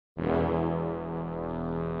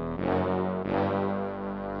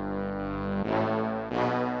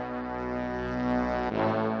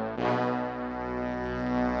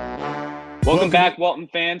Welcome back, Walton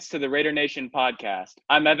fans, to the Raider Nation podcast.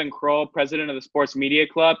 I'm Evan Crowell, president of the Sports Media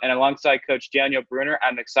Club, and alongside Coach Daniel Bruner,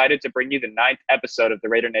 I'm excited to bring you the 9th episode of the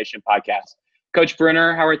Raider Nation podcast. Coach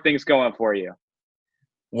Bruner, how are things going for you?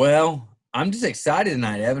 Well, I'm just excited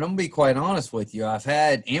tonight, Evan. I'm going to be quite honest with you. I've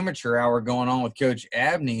had amateur hour going on with Coach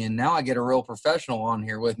Abney, and now I get a real professional on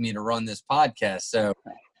here with me to run this podcast. So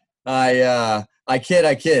I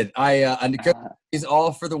kid. He's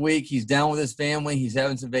off for the week. He's down with his family. He's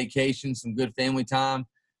having some vacation, some good family time.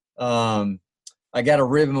 I got to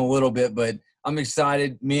rib him a little bit, but I'm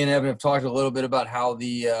excited. Me and Evan have talked a little bit about how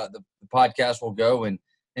the podcast will go, and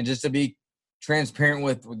just to be transparent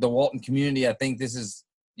with the Walton community, I think this is,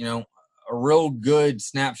 a real good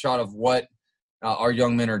snapshot of what our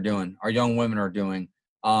young men are doing, our young women are doing.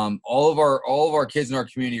 All of our kids in our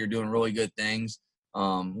community are doing really good things.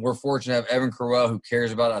 We're fortunate to have Evan Crowell, who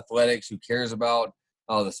cares about athletics, who cares about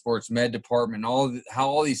the sports med department, how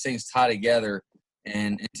all these things tie together.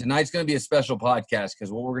 And tonight's going to be a special podcast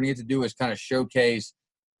because what we're going to get to do is kind of showcase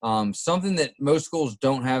something that most schools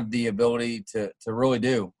don't have the ability to really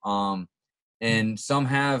do. And some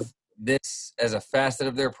have this as a facet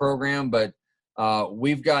of their program, but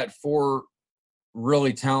we've got 4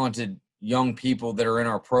 really talented young people that are in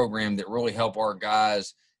our program that really help our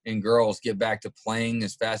guys and girls get back to playing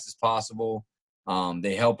as fast as possible.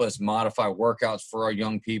 They help us modify workouts for our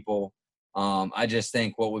young people. I just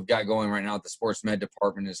think what we've got going right now at the sports med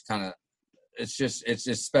department is it's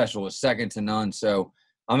just special. It's second to none. So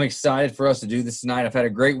I'm excited for us to do this tonight. I've had a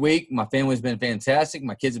great week. My family's been fantastic.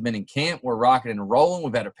 My kids have been in camp. We're rocking and rolling.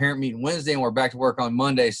 We've had a parent meeting Wednesday, and we're back to work on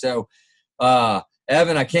Monday. So,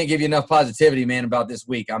 Evan, I can't give you enough positivity, man, about this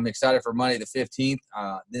week. I'm excited for Monday the 15th.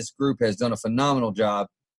 This group has done a phenomenal job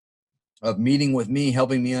of meeting with me,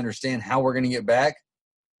 helping me understand how we're going to get back.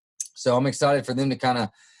 So I'm excited for them to kind of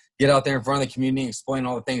get out there in front of the community and explain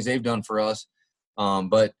all the things they've done for us.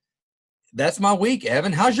 But that's my week,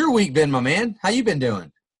 Evan. How's your week been, my man? How you been doing?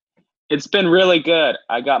 It's been really good.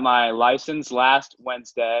 I got my license last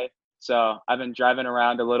Wednesday, so I've been driving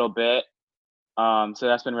around a little bit. So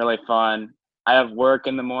that's been really fun. I have work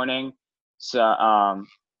in the morning, so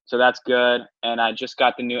that's good. And I just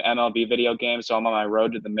got the new MLB video game, so I'm on my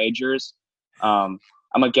road to the majors. I'm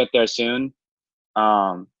gonna get there soon.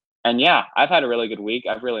 And yeah, I've had a really good week.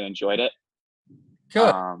 I've really enjoyed it.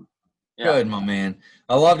 Good. Good, my man.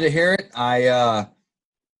 I love to hear it. I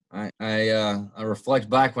reflect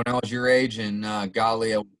back when I was your age, and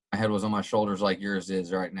golly, my head was on my shoulders like yours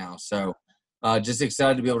is right now. So just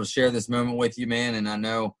excited to be able to share this moment with you, man. And I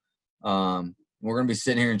know we're going to be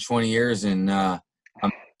sitting here in 20 years, and I'm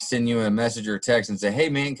sending you a message or a text and say, hey,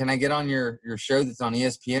 man, can I get on your show that's on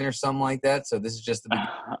ESPN or something like that? So this is just the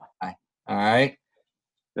beginning. All right.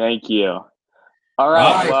 Thank you. All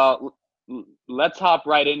right. Well, let's hop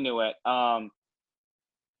right into it.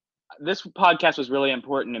 This podcast was really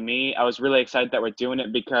important to me. I was really excited that we're doing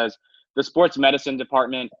it because the sports medicine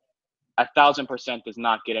department 1,000% does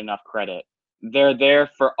not get enough credit. They're there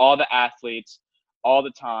for all the athletes all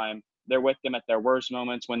the time. They're with them at their worst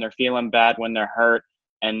moments, when they're feeling bad, when they're hurt,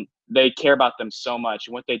 and they care about them so much.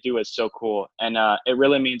 And what they do is so cool. And it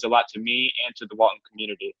really means a lot to me and to the Walton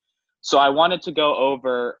community. So I wanted to go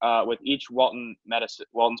over with each Walton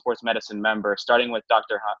Sports Medicine member, starting with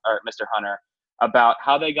Mr. Hunter, about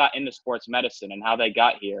how they got into sports medicine and how they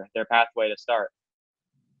got here, their pathway to start.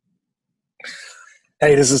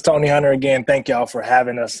 Hey, this is Tony Hunter again. Thank y'all for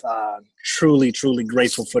having us. Truly, truly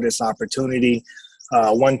grateful for this opportunity.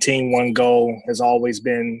 One team, one goal has always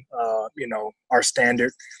been, our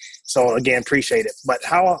standard. So again, appreciate it. But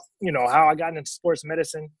how I got into sports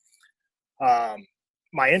medicine,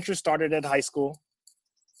 my interest started at high school.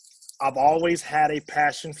 I've always had a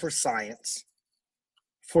passion for science,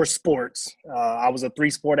 for sports. I was a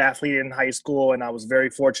 3-sport athlete in high school, and I was very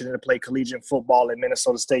fortunate to play collegiate football at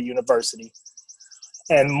Minnesota State University.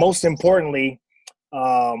 And most importantly,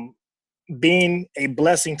 being a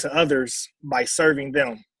blessing to others by serving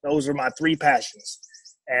them. Those are my 3 passions.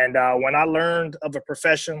 And when I learned of a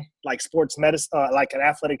profession like sports medicine, like an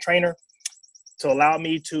athletic trainer, to allow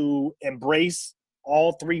me to embrace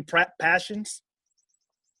all 3 passions,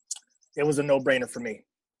 it was a no-brainer for me.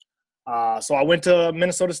 So I went to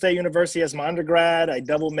Minnesota State University as my undergrad. I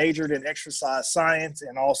double majored in exercise science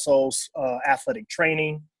and also athletic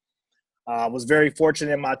training. I was very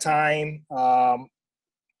fortunate in my time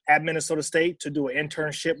at Minnesota State to do an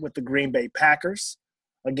internship with the Green Bay Packers.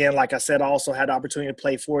 Again, like I said, I also had the opportunity to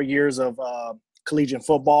play 4 years of collegiate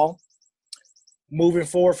football. Moving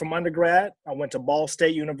forward from undergrad, I went to Ball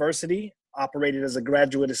State University, operated as a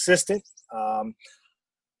graduate assistant.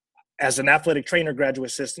 as an athletic trainer graduate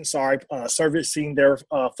assistant, servicing their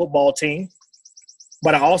football team.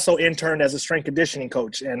 But I also interned as a strength conditioning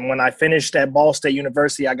coach. And when I finished at Ball State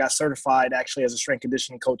University, I got certified actually as a strength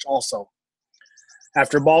conditioning coach also.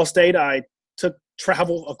 After Ball State, I took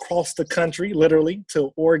travel across the country, literally,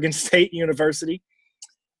 to Oregon State University,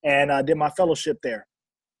 and I did my fellowship there.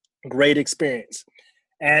 Great experience.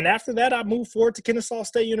 And after that, I moved forward to Kennesaw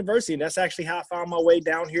State University. And that's actually how I found my way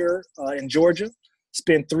down here in Georgia.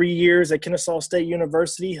 Spent 3 years at Kennesaw State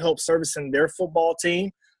University, helped servicing their football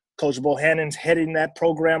team. Coach Bohannon's heading that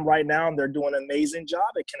program right now, and they're doing an amazing job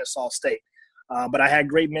at Kennesaw State. But I had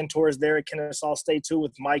great mentors there at Kennesaw State, too,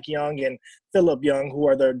 with Mike Young and Philip Young, who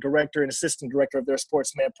are the director and assistant director of their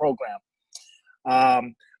Sports Med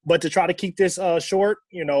program. But to try to keep this short,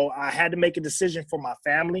 I had to make a decision for my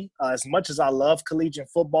family. As much as I love collegiate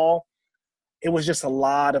football, it was just a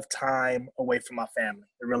lot of time away from my family.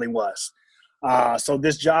 It really was. So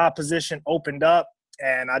this job position opened up,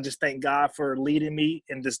 and I just thank God for leading me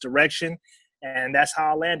in this direction. And that's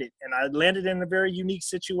how I landed. And I landed in a very unique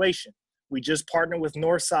situation. We just partnered with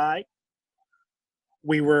Northside.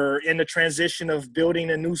 We were in the transition of building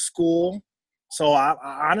a new school. So I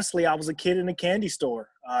honestly, I was a kid in a candy store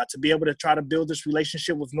to be able to try to build this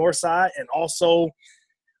relationship with Northside, and also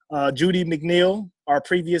Judy McNeil, our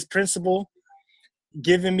previous principal,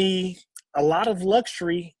 giving me a lot of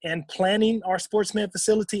luxury in planning our Sports Med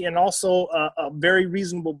facility, and also a very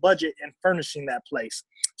reasonable budget in furnishing that place.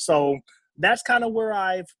 So that's kind of where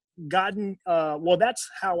I've gotten, that's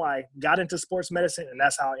how I got into sports medicine, and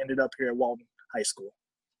that's how I ended up here at Walton High School.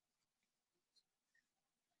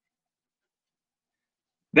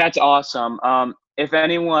 That's awesome. If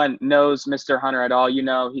anyone knows Mr. Hunter at all,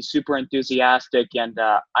 he's super enthusiastic, and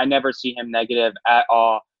I never see him negative at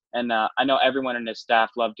all. And I know everyone in his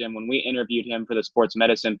staff loved him. When we interviewed him for the sports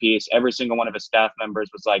medicine piece, every single one of his staff members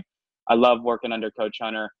was like, I love working under Coach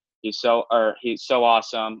Hunter. He's so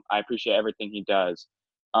awesome. I appreciate everything he does.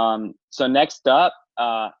 So next up,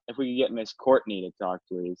 if we could get Miss Courtney to talk,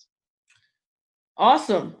 please.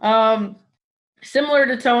 Awesome. Similar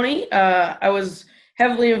to Tony, I was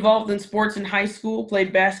heavily involved in sports in high school,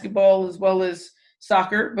 played basketball as well as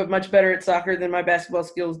soccer, but much better at soccer than my basketball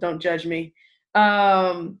skills. Don't judge me.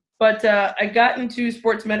 But I got into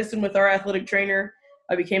sports medicine with our athletic trainer.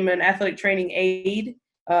 I became an athletic training aide,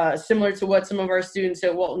 similar to what some of our students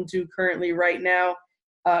at Walton do currently right now.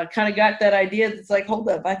 Kind of got that idea that's like, hold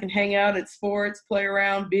up, I can hang out at sports, play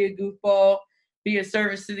around, be a goofball, be a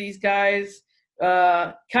service to these guys,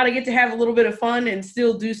 kind of get to have a little bit of fun and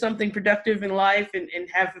still do something productive in life and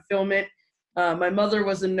have fulfillment. My mother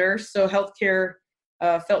was a nurse, so healthcare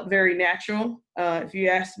felt very natural, if you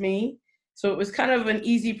ask me. So it was kind of an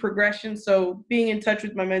easy progression. So being in touch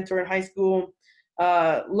with my mentor in high school,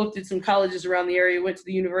 looked at some colleges around the area, went to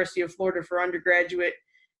the University of Florida for undergraduate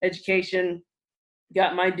education,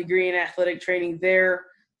 got my degree in athletic training there,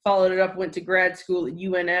 followed it up, went to grad school at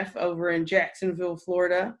UNF over in Jacksonville,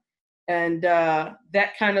 Florida. And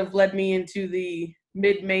that kind of led me into the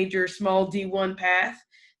mid-major small D1 path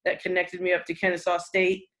that connected me up to Kennesaw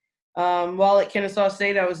State. While at Kennesaw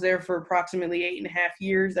State, I was there for approximately 8.5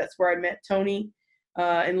 years. That's where I met Tony.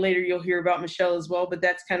 And later you'll hear about Michelle as well, but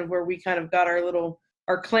that's kind of where we kind of got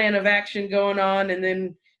our clan of action going on. And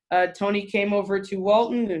then Tony came over to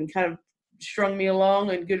Walton and kind of strung me along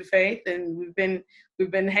in good faith. And we've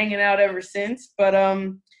been hanging out ever since. But,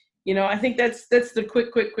 I think that's the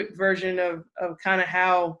quick version of kind of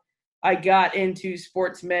how I got into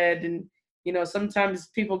sports med. And, sometimes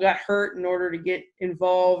people got hurt in order to get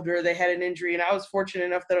involved, or they had an injury. And I was fortunate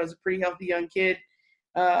enough that I was a pretty healthy young kid.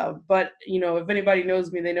 But, if anybody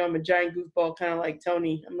knows me, they know I'm a giant goofball, kind of like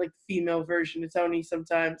Tony. I'm like the female version of Tony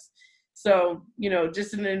sometimes. So,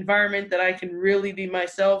 just in an environment that I can really be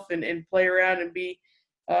myself and play around and be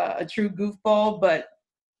a true goofball, but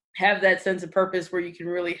have that sense of purpose where you can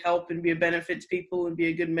really help and be a benefit to people and be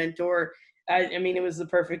a good mentor. I mean, it was the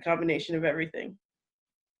perfect combination of everything.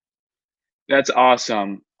 That's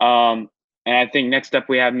awesome. And I think next up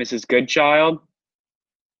we have Mrs. Goodchild.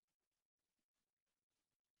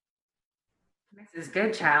 Mrs.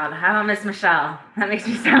 Goodchild. How about Miss Michelle? That makes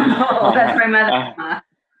me sound old. That's my mother-in-law.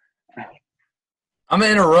 I'm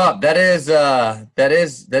gonna interrupt. That is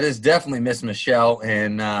definitely Miss Michelle.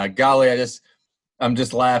 And golly, I'm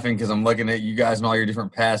just laughing because I'm looking at you guys and all your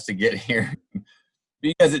different paths to get here. For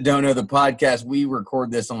you guys that don't know the podcast, we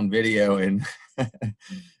record this on video, and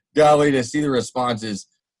golly, to see the responses,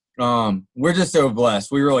 we're just so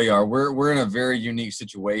blessed. We really are. We're in a very unique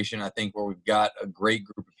situation, I think, where we've got a great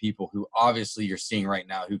group of people who obviously you're seeing right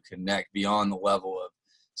now who connect beyond the level of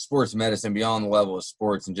sports medicine, beyond the level of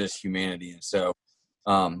sports and just humanity. And so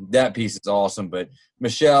that piece is awesome. But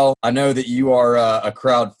Michelle, I know that you are a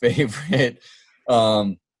crowd favorite.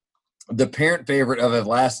 The parent favorite of it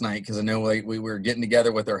last night, because I know we were getting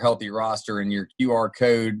together with our healthy roster, and your QR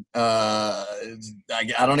code,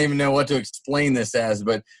 I don't even know what to explain this as,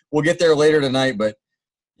 but we'll get there later tonight. But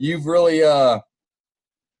you've really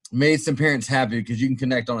made some parents happy because you can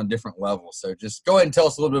connect on a different level. So just go ahead and tell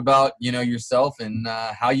us a little bit about, yourself and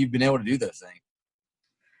how you've been able to do those things.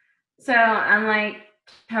 So unlike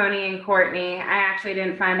Tony and Courtney, I actually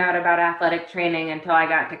didn't find out about athletic training until I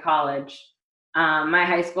got to college. My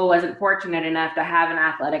high school wasn't fortunate enough to have an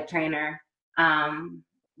athletic trainer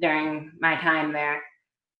during my time there.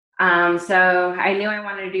 So I knew I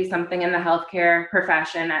wanted to do something in the healthcare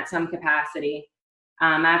profession at some capacity.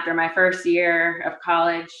 After my first year of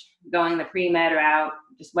college, going the pre-med route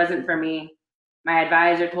just wasn't for me. My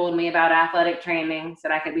advisor told me about athletic training, said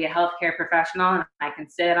I could be a healthcare professional and I can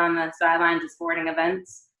sit on the sidelines of sporting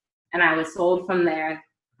events. And I was sold from there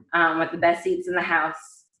with the best seats in the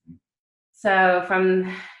house. So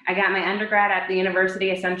I got my undergrad at the University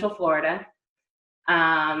of Central Florida.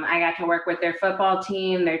 I got to work with their football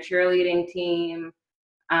team, their cheerleading team.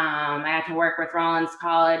 I got to work with Rollins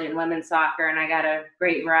College and women's soccer, and I got a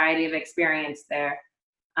great variety of experience there.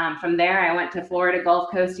 From there, I went to Florida Gulf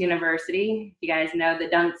Coast University. You guys know the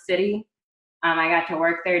Dunk City. I got to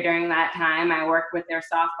work there during that time. I worked with their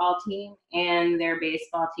softball team and their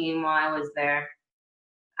baseball team while I was there.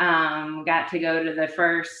 Got to go to the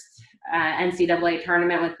first NCAA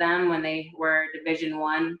tournament with them when they were Division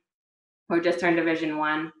I, or just turned Division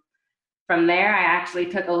I. From there, I actually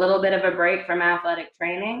took a little bit of a break from athletic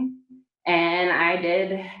training, and I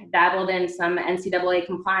dabbled in some NCAA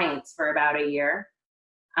compliance for about a year.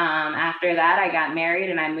 After that, I got married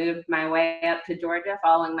and I moved my way up to Georgia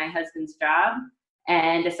following my husband's job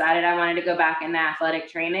and decided I wanted to go back into athletic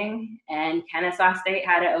training, and Kennesaw State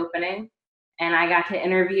had an opening, and I got to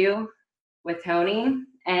interview with Tony,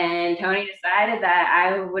 and Tony decided that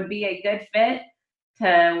I would be a good fit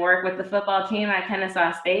to work with the football team at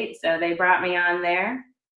Kennesaw State. So they brought me on there,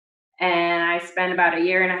 and I spent about a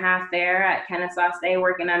year and a half there at Kennesaw State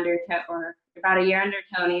working about a year under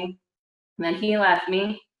Tony. And then he left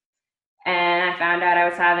me, and I found out I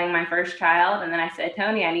was having my first child. And then I said,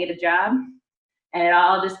 Tony, I need a job. And it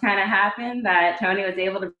all just kind of happened that Tony was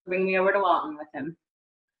able to bring me over to Walton with him.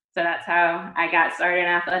 So that's how I got started in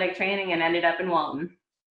athletic training and ended up in Walton.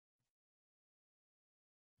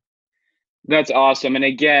 That's awesome. And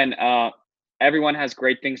again, everyone has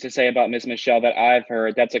great things to say about Ms. Michelle that I've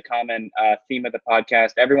heard. That's a common theme of the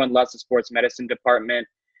podcast. Everyone loves the sports medicine department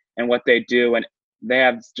and what they do, and they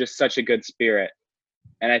have just such a good spirit.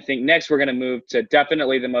 And I think next we're going to move to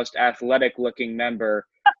definitely the most athletic looking member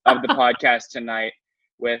of the podcast tonight,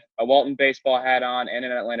 with a Walton baseball hat on and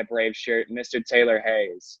an Atlanta Braves shirt, Mr. Taylor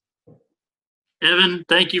Hayes. Evan,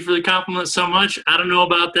 thank you for the compliment so much. I don't know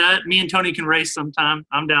about that. Me and Tony can race sometime.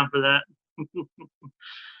 I'm down for that.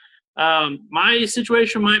 My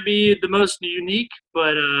situation might be the most unique,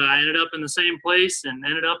 but I ended up in the same place and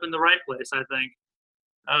ended up in the right place, I think.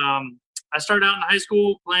 I started out in high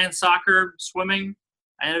school playing soccer, swimming.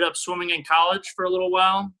 I ended up swimming in college for a little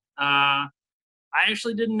while. I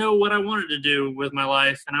actually didn't know what I wanted to do with my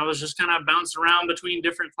life, and I was just kind of bouncing around between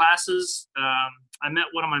different classes. I met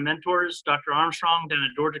one of my mentors, Dr. Armstrong, down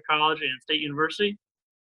at Georgia College and State University,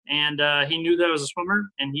 and he knew that I was a swimmer,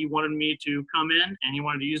 and he wanted me to come in, and he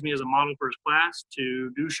wanted to use me as a model for his class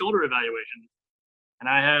to do shoulder evaluation. And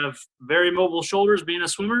I have very mobile shoulders being a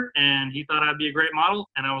swimmer, and he thought I'd be a great model,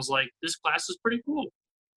 and I was like, this class is pretty cool.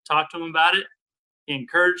 Talked to him about it. He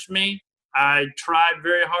encouraged me. I tried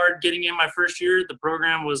very hard getting in my first year. The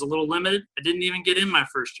program was a little limited. I didn't even get in my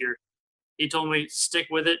first year. He told me, stick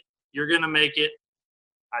with it. You're going to make it.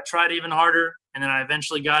 I tried even harder, and then I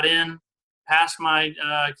eventually got in, passed my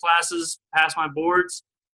classes, passed my boards,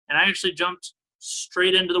 and I actually jumped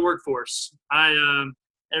straight into the workforce. I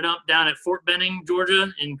ended up down at Fort Benning, Georgia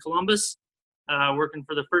in Columbus, working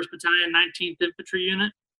for the 1st Battalion, 19th Infantry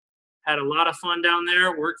Unit. Had a lot of fun down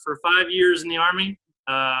there, worked for 5 years in the Army.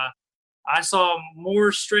 I saw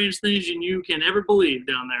more strange things than you can ever believe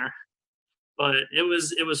down there. But it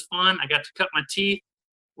was fun. I got to cut my teeth,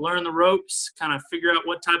 learn the ropes, kind of figure out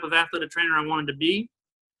what type of athletic trainer I wanted to be.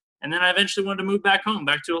 And then I eventually wanted to move back home,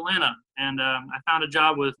 back to Atlanta. And I found a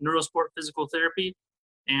job with Neurosport Physical Therapy.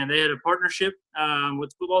 And they had a partnership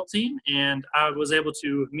with the football team. And I was able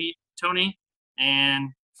to meet Tony. And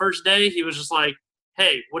first day, he was just like,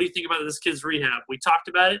 hey, what do you think about this kid's rehab? We talked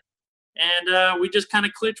about it. And we just kind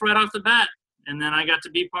of clicked right off the bat. And then I got to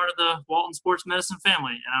be part of the Walton Sports Medicine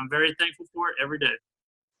family. And I'm very thankful for it every day.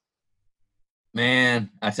 Man,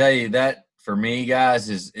 I tell you, that for me, guys,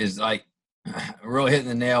 is like really hitting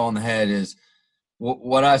the nail on the head. Is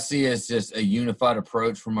what I see is just a unified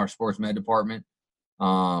approach from our sports med department.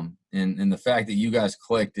 And the fact that you guys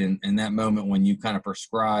clicked in that moment when you kind of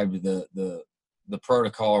prescribed the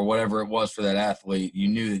protocol or whatever it was for that athlete, you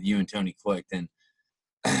knew that you and Tony clicked. And,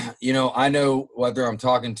 I know whether I'm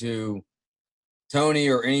talking to Tony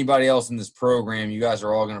or anybody else in this program, you guys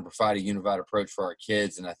are all going to provide a unified approach for our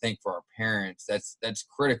kids. And I think for our parents, that's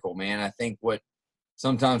critical, man. I think what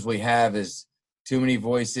sometimes we have is too many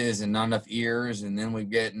voices and not enough ears. And then we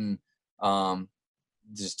get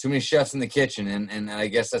just too many chefs in the kitchen. And I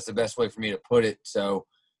guess that's the best way for me to put it. So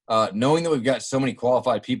knowing that we've got so many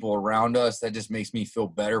qualified people around us, that just makes me feel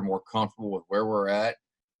better, more comfortable with where we're at.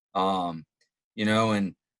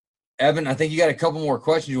 And Evan, I think you got a couple more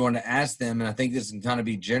questions you wanted to ask them. And I think this can kind of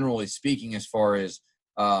be generally speaking as far as,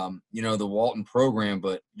 the Walton program,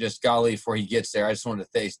 but just golly, before he gets there, I just wanted to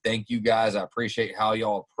say thank you guys. I appreciate how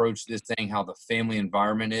y'all approach this thing, how the family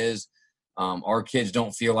environment is. Our kids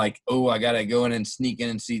don't feel like, oh, I got to go in and sneak in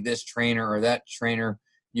and see this trainer or that trainer.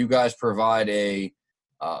 You guys provide a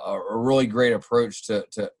really great approach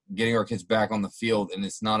to getting our kids back on the field. And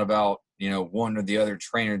it's not about, one or the other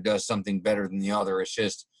trainer does something better than the other. It's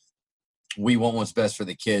just, we want what's best for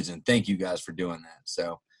the kids. And thank you guys for doing that.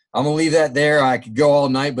 So I'm going to leave that there. I could go all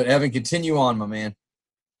night, but Evan, continue on, my man.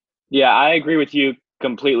 Yeah, I agree with you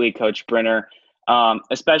completely, Coach Brenner,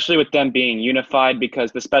 especially with them being unified,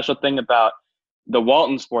 because the special thing about the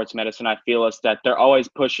Walton Sports Medicine, I feel, is that they're always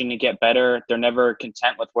pushing to get better. They're never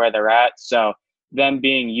content with where they're at. So them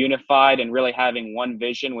being unified and really having one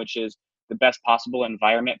vision, which is the best possible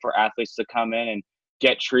environment for athletes to come in and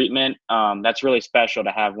get treatment, that's really special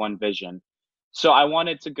to have one vision. So I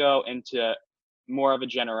wanted to go into more of a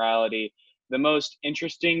generality, the most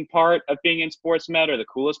interesting part of being in sports med, or the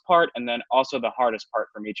coolest part, and then also the hardest part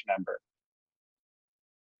from each member.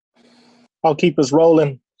 I'll keep us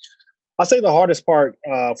rolling. I'll say the hardest part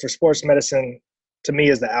for sports medicine to me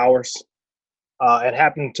is the hours, and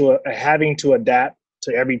having to adapt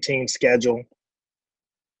to every team's schedule,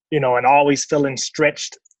 and always feeling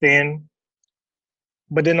stretched thin.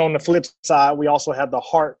 But then on the flip side, we also have the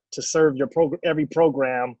heart to serve every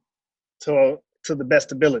program to the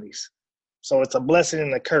best abilities. So it's a blessing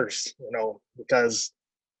and a curse, because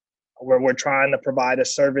we're trying to provide a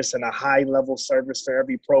service and a high level service for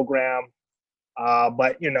every program.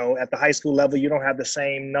 But, at the high school level, you don't have the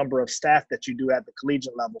same number of staff that you do at the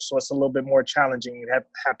collegiate level. So it's a little bit more challenging. You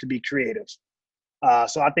have to be creative.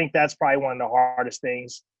 So I think that's probably one of the hardest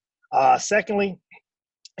things. Secondly,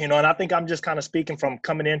 and I think I'm just kind of speaking from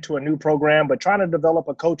coming into a new program, but trying to develop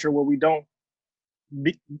a culture where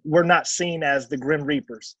we're not seen as the Grim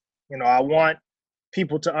Reapers. I want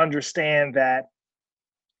people to understand that,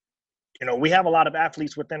 we have a lot of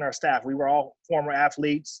athletes within our staff. We were all former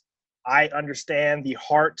athletes. I understand the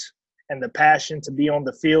heart and the passion to be on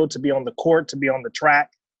the field, to be on the court, to be on the track,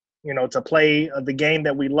 to play the game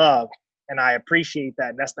that we love. And I appreciate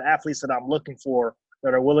that. And that's the athletes that I'm looking for,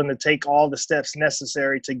 that are willing to take all the steps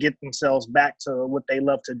necessary to get themselves back to what they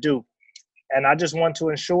love to do. And I just want to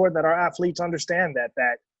ensure that our athletes understand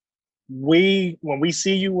that when we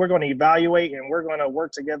see you, we're going to evaluate and we're going to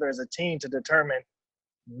work together as a team to determine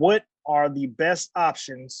what are the best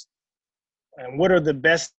options and what are the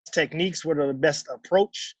best techniques, what are the best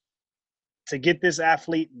approach to get this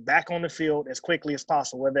athlete back on the field as quickly as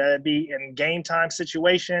possible, whether that be in game time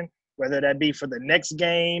situation, whether that be for the next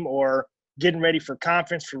game or getting ready for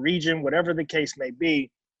conference, for region, whatever the case may be.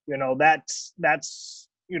 That's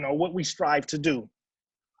what we strive to do.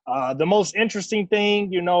 The most interesting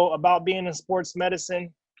thing, about being in sports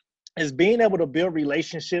medicine is being able to build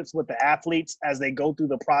relationships with the athletes as they go through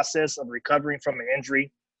the process of recovering from an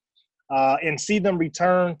injury, and see them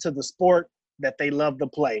return to the sport that they love to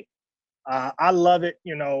play. I love it,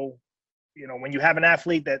 when you have an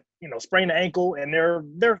athlete that, sprained an ankle and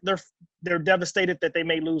they're devastated that they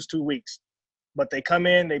may lose 2 weeks, but they come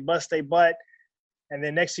in, they bust their butt. And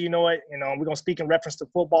then next thing you know it, we're going to speak in reference to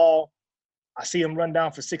football. I see them run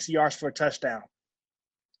down for 60 yards for a touchdown.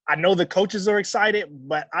 I know the coaches are excited,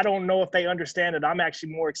 but I don't know if they understand that I'm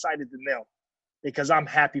actually more excited than them, because I'm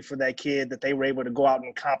happy for that kid that they were able to go out and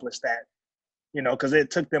accomplish that, because it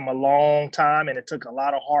took them a long time and it took a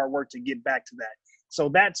lot of hard work to get back to that. So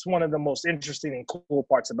that's one of the most interesting and cool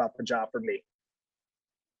parts about the job for me.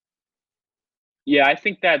 Yeah, I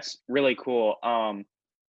think that's really cool.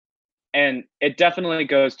 And it definitely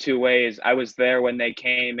goes two ways. I was there when they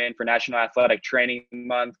came in for National Athletic Training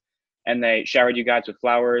Month, and they showered you guys with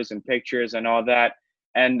flowers and pictures and all that.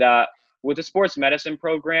 And with the sports medicine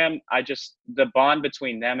program, the bond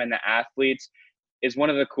between them and the athletes, is one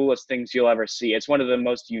of the coolest things you'll ever see. It's one of the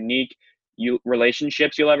most unique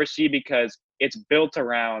relationships you'll ever see because it's built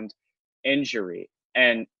around injury.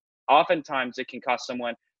 And oftentimes it can cost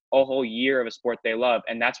someone a whole year of a sport they love.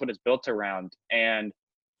 And that's what it's built around. And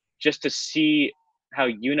just to see how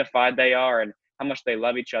unified they are and how much they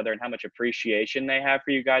love each other and how much appreciation they have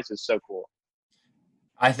for you guys is so cool.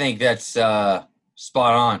 I think that's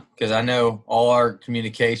spot on, because I know all our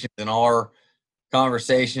communications and all our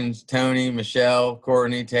conversations, Tony, Michelle,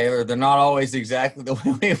 Courtney, Taylor, they're not always exactly the way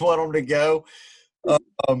we want them to go.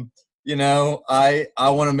 You know, I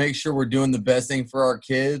want to make sure we're doing the best thing for our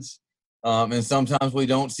kids. And sometimes we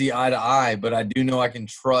don't see eye to eye, but I do know I can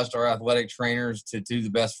trust our athletic trainers to do the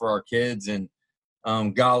best for our kids. And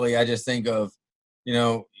golly, I just think of, you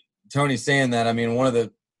know, Tony saying that. I mean, one of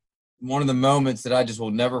the moments that I just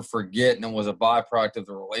will never forget, and it was a byproduct of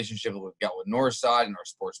the relationship that we've got with Northside and our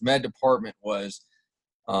sports med department, was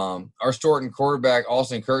our starting quarterback,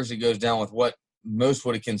 Austin Kirksey, goes down with what most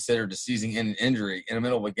would have considered a season-ending injury in the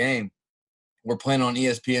middle of a game. We're playing on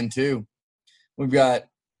ESPN2. We've got,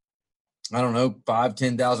 I don't know, 5,000,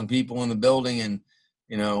 10,000 people in the building, and,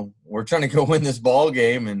 you know, we're trying to go win this ball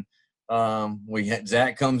game. And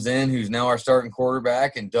Zach comes in, who's now our starting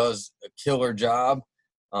quarterback, and does a killer job.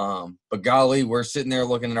 But golly, we're sitting there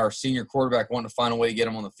looking at our senior quarterback, wanting to find a way to get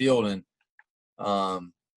him on the field.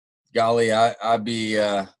 And golly, I'd be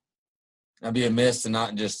amiss to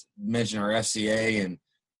not just mention our FCA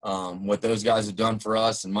and what those guys have done for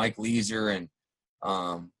us, and Mike Leeser,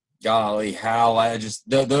 and golly, Hal.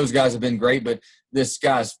 Those guys have been great. But this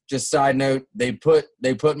guy's, just side note, they put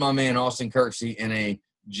my man Austin Kirksey in a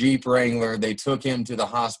Jeep Wrangler. They took him to the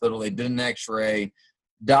hospital. They did an X-ray.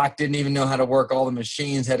 Doc didn't even know how to work all the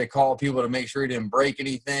machines, had to call people to make sure he didn't break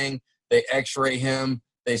anything. They X-ray him.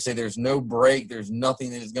 They say there's no break. There's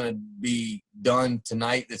nothing that is going to be done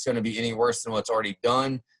tonight that's going to be any worse than what's already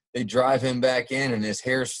done. They drive him back in, and his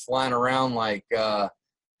hair's flying around like,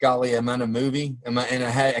 golly, I'm in a movie.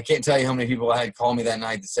 I can't tell you how many people I had call me that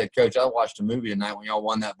night that said, Coach, I watched a movie tonight when y'all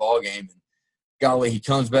won that ball game. And golly, he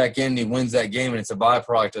comes back in and he wins that game, and it's a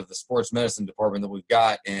byproduct of the sports medicine department that we've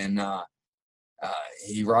got. And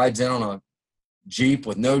he rides in on a Jeep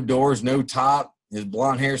with no doors, no top. His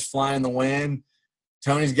blonde hair's flying in the wind.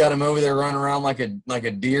 Tony's got him over there running around like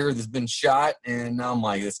a deer that's been shot. And I'm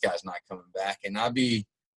like, this guy's not coming back. And I'd be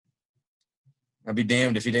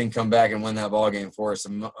damned if he didn't come back and win that ball game for us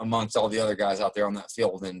amongst all the other guys out there on that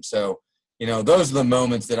field. And so, you know, those are the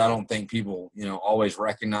moments that I don't think people, you know, always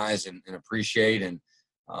recognize and appreciate. And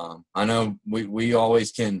I know we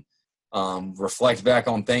always can reflect back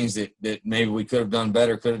on things that maybe we could have done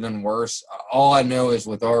better, could have done worse. All I know is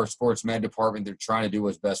with our sports med department, they're trying to do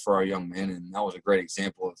what's best for our young men. And that was a great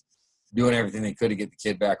example of doing everything they could to get the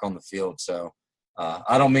kid back on the field. So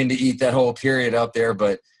I don't mean to eat that whole period up there,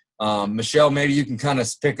 but Michelle, maybe you can kind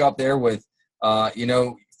of pick up there with, you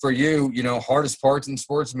know, for you, you know, hardest parts in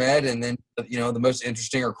sports med, and then, you know, the most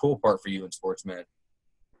interesting or cool part for you in sports med.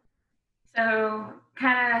 So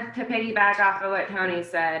kind of to piggyback off of what Tony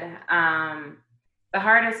said, the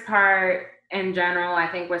hardest part in general, I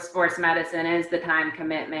think, with sports medicine is the time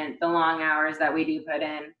commitment, the long hours that we do put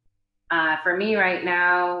in. For me right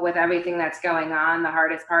now, with everything that's going on, the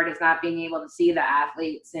hardest part is not being able to see the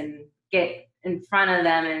athletes and get in front of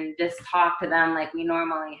them and just talk to them like we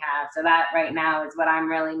normally have. So that right now is what I'm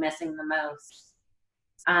really missing the most.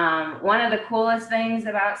 One of the coolest things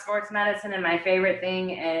about sports medicine, and my favorite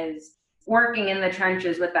thing, is working in the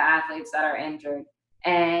trenches with the athletes that are injured.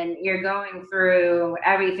 And you're going through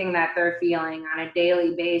everything that they're feeling on a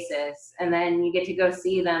daily basis. And then you get to go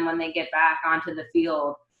see them when they get back onto the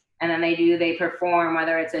field. And then they perform,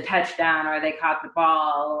 whether it's a touchdown or they caught the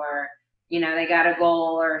ball, or, you know, they got a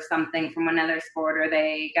goal or something from another sport, or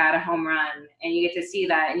they got a home run. And you get to see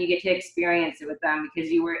that, and you get to experience it with them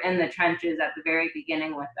because you were in the trenches at the very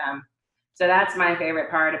beginning with them. So that's my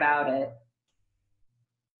favorite part about it.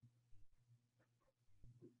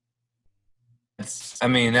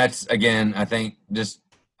 That's, again, I think, just,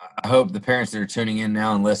 I hope the parents that are tuning in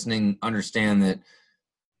now and listening understand that,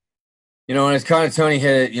 you know, and it's kind of, Tony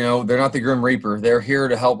hit it, you know, they're not the Grim Reaper. They're here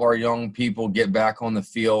to help our young people get back on the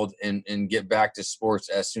field and get back to sports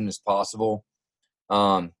as soon as possible.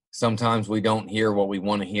 Sometimes we don't hear what we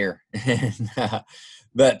want to hear. And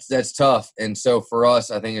that's tough. And so for us,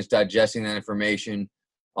 I think it's digesting that information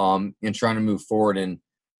and trying to move forward. And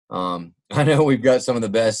I know we've got some of the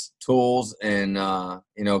best tools, and,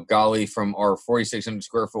 you know, golly, from our 4,600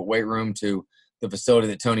 square foot weight room to the facility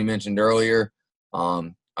that Tony mentioned earlier.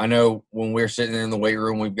 I know when we're sitting there in the weight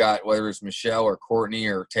room, we've got, whether it's Michelle or Courtney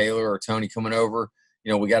or Taylor or Tony coming over,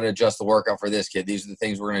 you know, we got to adjust the workout for this kid. These are the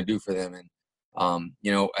things we're going to do for them. And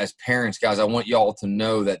as parents, guys, I want y'all to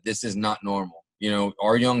know that this is not normal.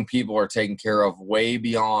 Our young people are taken care of way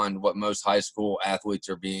beyond what most high school athletes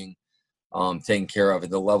are being taken care of at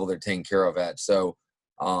the level they're taken care of at. So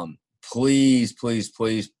please, please,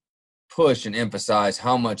 please push and emphasize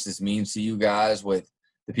how much this means to you guys with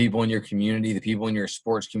the people in your community, the people in your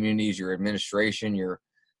sports communities, your administration, your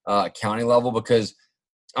county level, because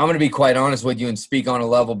I'm going to be quite honest with you and speak on a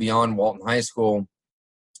level beyond Walton High School.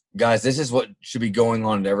 Guys, this is what should be going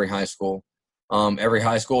on at every high school. Every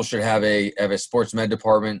high school should have a sports med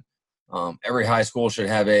department. Every high school should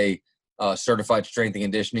have a certified strength and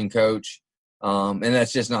conditioning coach. And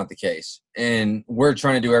that's just not the case. And we're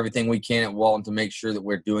trying to do everything we can at Walton to make sure that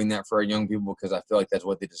we're doing that for our young people, because I feel like that's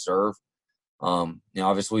what they deserve.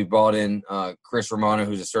 Obviously we brought in Chris Romano,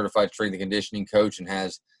 who's a certified strength and conditioning coach and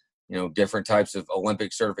has, different types of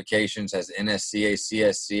Olympic certifications, has NSCA,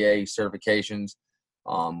 CSCA certifications.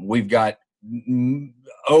 We've got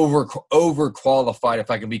overqualified, if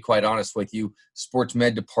I can be quite honest with you, sports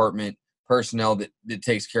med department personnel that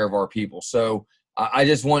takes care of our people. So I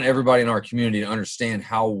just want everybody in our community to understand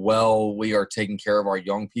how well we are taking care of our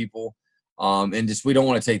young people. And we don't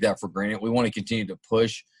want to take that for granted. We want to continue to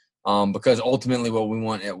push because ultimately what we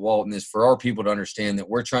want at Walton is for our people to understand that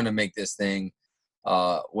we're trying to make this thing,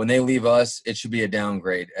 when they leave us, it should be a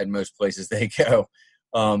downgrade at most places they go.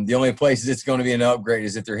 The only places it's going to be an upgrade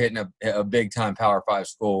is if they're hitting a big-time Power 5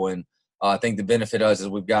 school. And I think the benefit of us is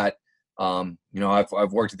we've got, I've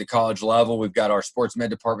worked at the college level. We've got our sports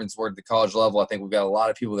med departments work at the college level. I think we've got a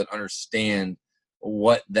lot of people that understand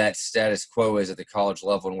what that status quo is at the college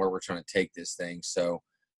level and where we're trying to take this thing. So,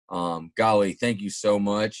 golly, thank you so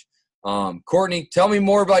much. Courtney, tell me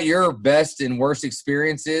more about your best and worst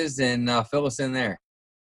experiences and fill us in there.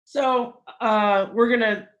 So I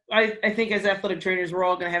think as athletic trainers, we're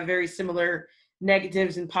all going to have very similar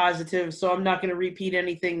negatives and positives. So I'm not going to repeat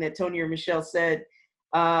anything that Tony or Michelle said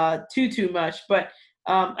too much. But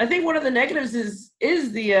I think one of the negatives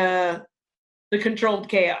is the controlled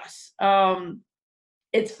chaos.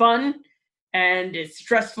 It's fun and it's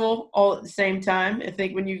stressful all at the same time. I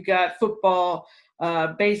think when you've got football,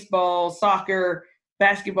 baseball, soccer,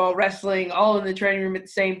 basketball, wrestling, all in the training room at the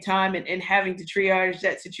same time and having to triage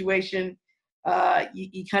that situation,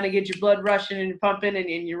 you kind of get your blood rushing and pumping and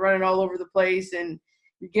you're running all over the place and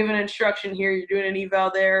you're giving instruction here, you're doing an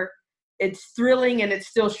eval there. It's thrilling and it's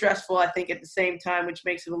still stressful, I think, at the same time, which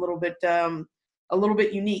makes it a little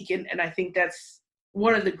bit unique. And I think that's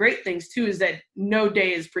one of the great things too, is that no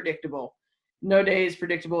day is predictable. No day is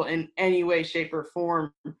predictable in any way, shape, or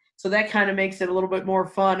form. So that kind of makes it a little bit more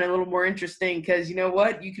fun and a little more interesting, because you know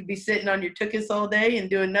what? You could be sitting on your tuchus all day and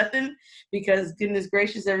doing nothing because goodness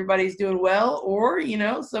gracious, everybody's doing well. Or,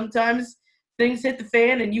 sometimes things hit the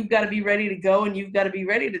fan and you've got to be ready to go and you've got to be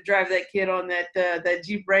ready to drive that kid on that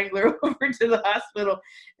Jeep Wrangler over to the hospital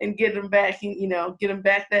and get them back, get them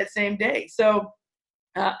back that same day. So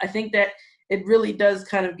I think that it really does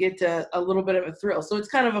kind of get to a little bit of a thrill. So it's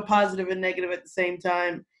kind of a positive and negative at the same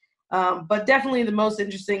time. But definitely the most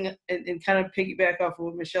interesting and kind of piggyback off of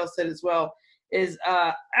what Michelle said as well is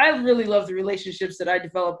I really love the relationships that I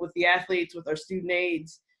develop with the athletes, with our student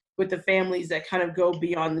aides, with the families that kind of go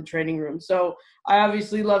beyond the training room. So I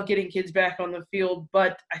obviously love getting kids back on the field,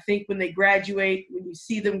 but I think when they graduate, when you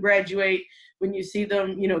see them graduate, when you see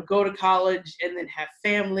them, go to college and then have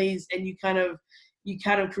families and you kind of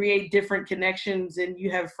create different connections and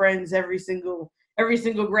you have friends every single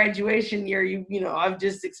graduation year. I've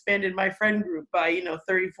just expanded my friend group by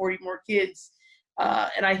 30, 40 more kids,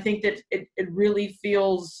 and I think that it really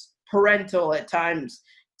feels parental at times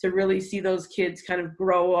to really see those kids kind of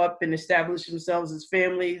grow up and establish themselves as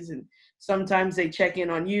families, and sometimes they check in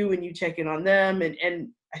on you and you check in on them, and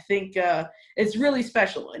I think it's really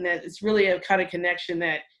special, and that it's really a kind of connection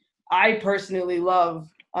that I personally love.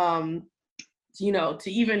 To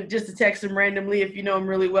even just to text them randomly if you know them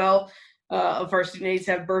really well. Of our student aides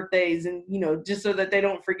have birthdays, and just so that they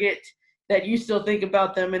don't forget that you still think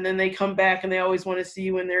about them, and then they come back and they always want to see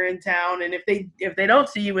you when they're in town, and if they don't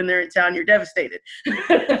see you when they're in town, you're devastated.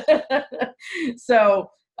 So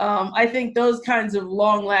I think those kinds of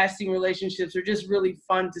long-lasting relationships are just really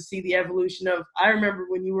fun to see the evolution of. I remember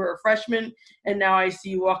when you were a freshman, and now I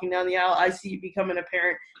see you walking down the aisle. I see you becoming a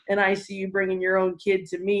parent, and I see you bringing your own kid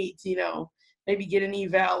to meet. Maybe get an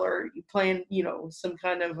eval or playing, some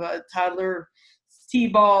kind of toddler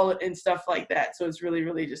t-ball and stuff like that. So it's really,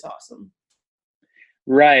 really just awesome.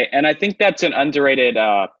 Right. And I think that's an underrated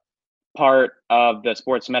part of the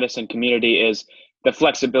sports medicine community is the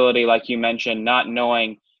flexibility, like you mentioned, not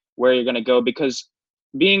knowing where you're going to go. Because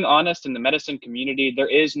being honest, in the medicine community, there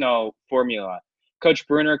is no formula. Coach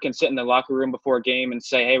Bruner can sit in the locker room before a game and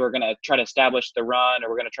say, hey, we're going to try to establish the run, or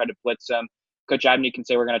we're going to try to blitz them. Coach Abney can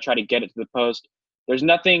say, we're going to try to get it to the post. There's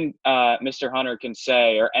nothing Mr. Hunter can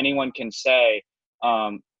say or anyone can say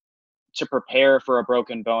to prepare for a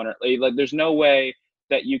broken bone. Or, like, there's no way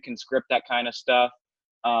that you can script that kind of stuff.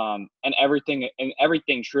 And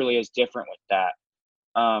everything truly is different with that.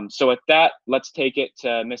 So with that, let's take it to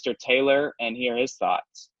Mr. Taylor and hear his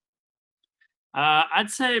thoughts. I'd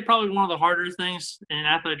say probably one of the harder things in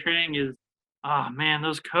athletic training is, oh man,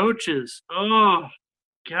 those coaches. Oh,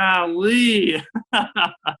 golly.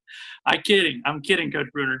 I'm kidding, Coach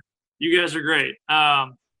Bruner. You guys are great.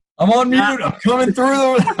 I'm on mute. I'm coming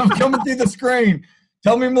through. I'm coming through the screen.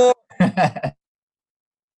 Tell me more.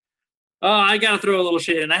 Oh, I got to throw a little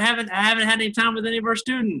shade in. I haven't had any time with any of our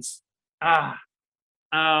students.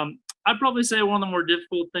 I'd probably say one of the more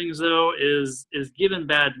difficult things, though, is giving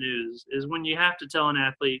bad news, is when you have to tell an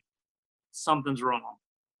athlete something's wrong.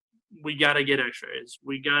 We got to get x-rays.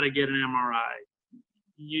 We got to get an MRI.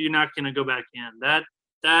 You're not going to go back in.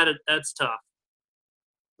 That's tough.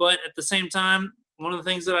 But at the same time, one of the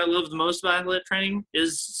things that I love the most about athletic training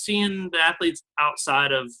is seeing the athletes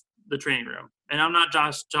outside of the training room. And I'm not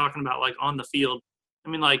just talking about, like, on the field. I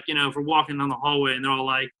mean, like, if we're walking down the hallway and they're all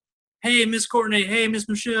like, hey, Miss Courtney, hey, Miss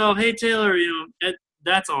Michelle, hey, Taylor,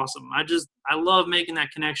 that's awesome. I love making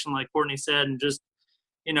that connection, like Courtney said, and just,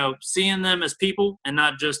 seeing them as people and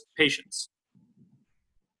not just patients.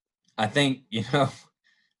 I think,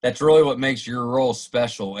 that's really what makes your role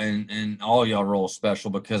special and all y'all roles special,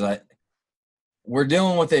 because we're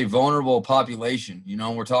dealing with a vulnerable population.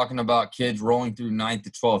 We're talking about kids rolling through 9th to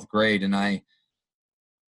 12th grade, and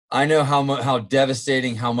I know how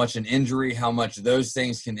devastating, how much an injury, how much those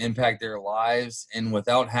things can impact their lives. And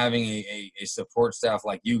without having a support staff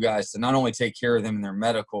like you guys to not only take care of them in their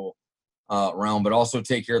medical realm, but also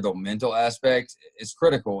take care of the mental aspect, is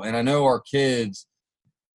critical. And I know our kids,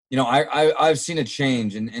 I've seen a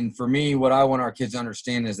change. And for me, what I want our kids to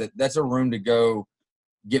understand is that that's a room to go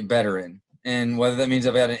get better in. And whether that means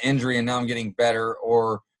I've had an injury and now I'm getting better,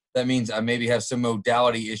 or that means I maybe have some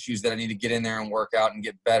modality issues that I need to get in there and work out and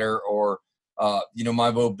get better, or, my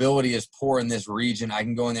mobility is poor in this region. I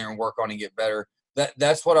can go in there and work on and get better.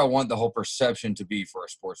 That's what I want the whole perception to be for a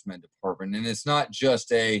sports med department. And it's not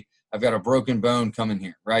just I've got a broken bone, come in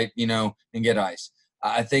here, right? And get ice.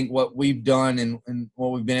 I think what we've done and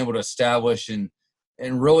what we've been able to establish and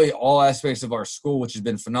really all aspects of our school, which has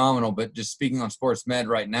been phenomenal, but just speaking on sports med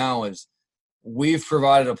right now, is we've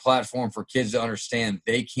provided a platform for kids to understand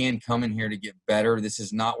they can come in here to get better. This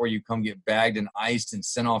is not where you come get bagged and iced and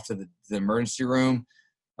sent off to the emergency room.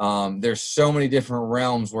 There's so many different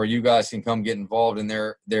realms where you guys can come get involved in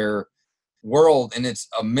their world, and it's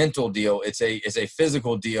a mental deal. It's a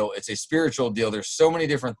physical deal. It's a spiritual deal. There's so many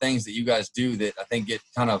different things that you guys do that I think get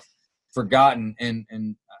kind of forgotten,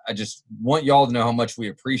 and I just want y'all to know how much we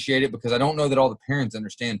appreciate it, because I don't know that all the parents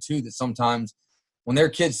understand too that sometimes when their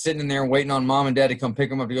kid's sitting in there waiting on mom and dad to come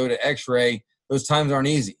pick them up to go to x-ray, those times aren't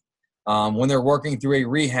easy. When they're working through a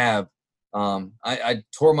rehab, I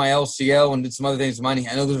tore my LCL and did some other things to my knee.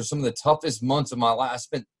 I know those are some of the toughest months of my life. I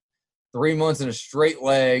spent 3 months in a straight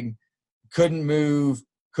leg, couldn't move,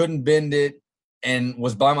 couldn't bend it, and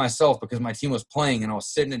was by myself because my team was playing and I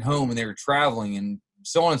was sitting at home and they were traveling and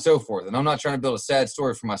so on and so forth. And I'm not trying to build a sad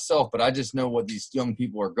story for myself, but I just know what these young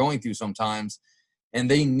people are going through sometimes. And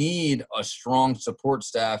they need a strong support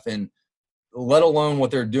staff, and let alone what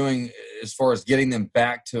they're doing as far as getting them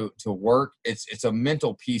back to work. It's a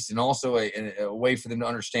mental piece, and also a way for them to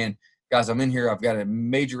understand, guys, I'm in here, I've got a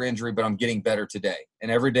major injury, but I'm getting better today. And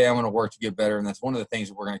every day I'm going to work to get better. And that's one of the things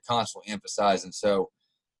that we're going to constantly emphasize. And so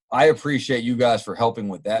I appreciate you guys for helping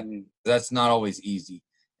with that. That's not always easy.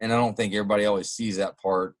 And I don't think everybody always sees that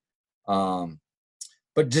part.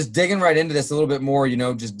 But just digging right into this a little bit more,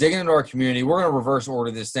 just digging into our community, we're going to reverse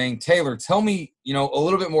order this thing. Taylor, tell me, a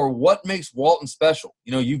little bit more, what makes Walton special?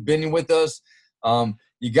 You've been with us.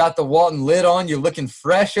 You got the Walton lid on. You're looking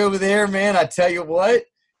fresh over there, man. I tell you what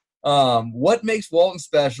makes Walton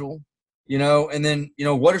special, and then,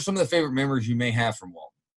 what are some of the favorite memories you may have from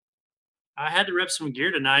Walton? I had to rep some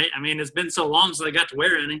gear tonight. I mean, it's been so long since I got to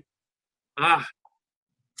wear any. I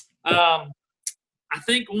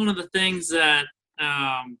think one of the things that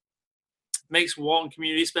makes Walton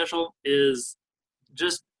community special is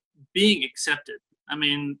just being accepted. I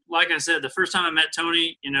mean, like I said, the first time I met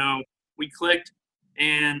Tony, we clicked,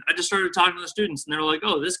 and I just started talking to the students, and they were like,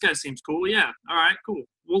 oh, this guy seems cool. Yeah. All right, cool.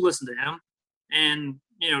 We'll listen to him. And,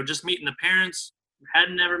 just meeting the parents,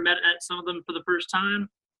 hadn't never met some of them for the first time,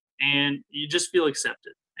 and you just feel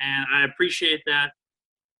accepted. And I appreciate that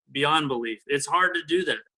beyond belief. It's hard to do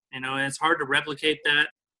that. and it's hard to replicate that.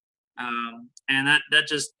 And that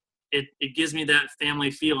just it gives me that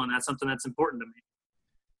family feel, and that's something that's important to me.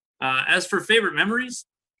 As for favorite memories,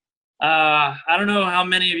 I don't know how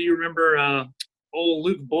many of you remember old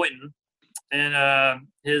Luke Boynton and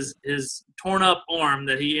his torn up arm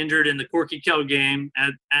that he injured in the Corky Kell game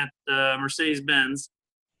at Mercedes-Benz,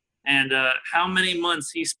 and how many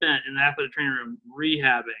months he spent in the athletic training room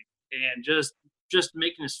rehabbing and just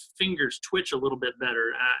making his fingers twitch a little bit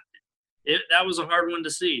better. That was a hard one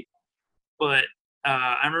to see. But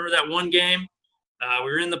I remember that one game.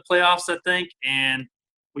 We were in the playoffs, I think, and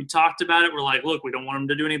we talked about it. We're like, look, we don't want him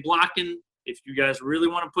to do any blocking. If you guys really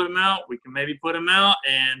want to put him out, we can maybe put him out.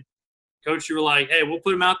 And, Coach, you were like, hey, we'll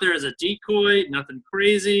put him out there as a decoy, nothing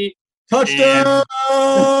crazy. Touchdown!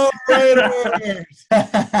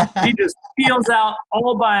 He just peels out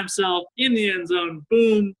all by himself in the end zone.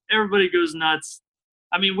 Boom. Everybody goes nuts.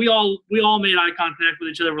 I mean, we all made eye contact with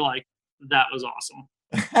each other. We're like, that was awesome.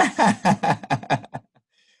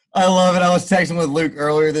 I love it. I was texting with Luke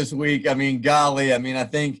earlier this week. I mean, golly. I mean, I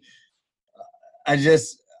think I'm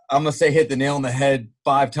going to say hit the nail on the head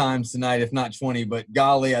 5 times tonight, if not 20. But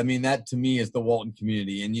golly, I mean, that to me is the Walton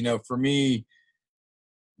community. And, for me,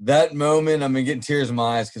 that moment, I'm getting tears in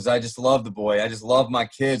my eyes because I just love the boy. I just love my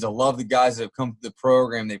kids. I love the guys that have come to the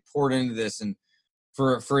program. They poured into this. And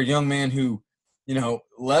for a young man who,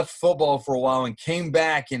 left football for a while and came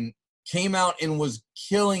back and came out and was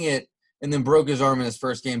killing it and then broke his arm in his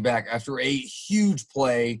first game back after a huge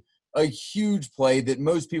play that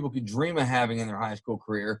most people could dream of having in their high school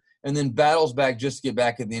career, and then battles back just to get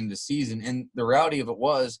back at the end of the season. And the reality of it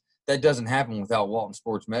was that doesn't happen without Walton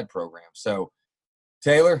Sports Med program. So,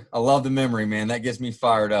 Taylor, I love the memory, man. That gets me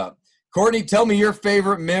fired up. Courtney, tell me your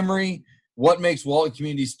favorite memory. What makes Walton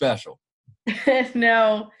Community special?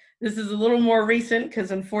 No, this is a little more recent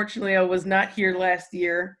because unfortunately I was not here last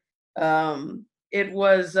year. It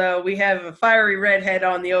was we have a fiery redhead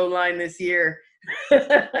on the O-line this year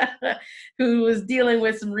who was dealing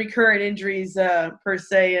with some recurrent injuries per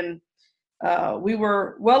se, and we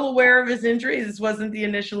were well aware of his injury. This wasn't the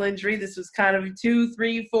initial injury. This was kind of 2,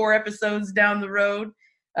 3, 4 episodes down the road.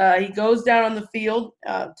 He goes down on the field.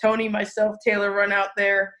 Tony, myself, Taylor run out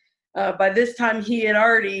there. By this time he had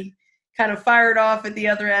already kind of fired off at the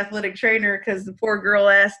other athletic trainer because the poor girl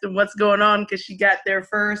asked him what's going on because she got there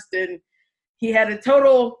first, and he had a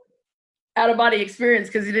total out-of-body experience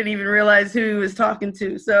because he didn't even realize who he was talking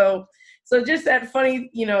to. So just that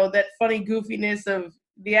funny, that funny goofiness of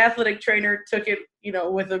the athletic trainer took it,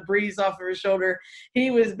 with a breeze off of his shoulder.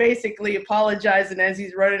 He was basically apologizing as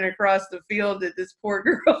he's running across the field that this poor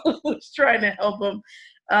girl was trying to help him.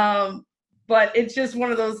 But it's just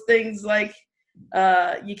one of those things like,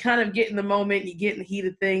 you kind of get in the moment, you get in the heat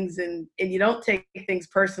of things, and you don't take things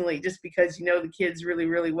personally just because you know the kids really,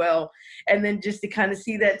 really well. And then just to kind of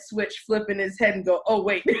see that switch flip in his head and go, oh,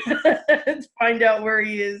 wait, find out where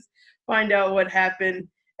he is, find out what happened.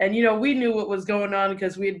 And, we knew what was going on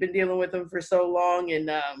because we had been dealing with him for so long. And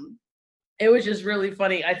it was just really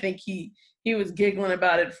funny. I think he was giggling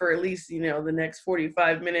about it for at least, the next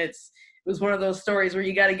 45 minutes. It was one of those stories where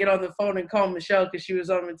you got to get on the phone and call Michelle because she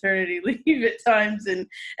was on maternity leave at times and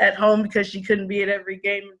at home because she couldn't be at every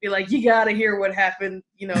game and be like, you got to hear what happened,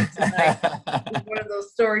 tonight. It was one of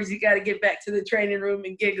those stories you got to get back to the training room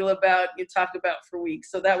and giggle about and talk about for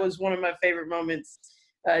weeks. So that was one of my favorite moments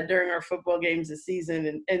during our football games this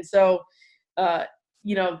season. And so,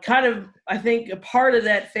 kind of, I think a part of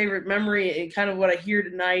that favorite memory and kind of what I hear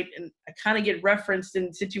tonight, and I kind of get referenced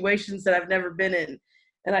in situations that I've never been in.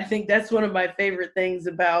 And I think that's one of my favorite things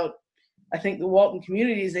about, I think, the Walton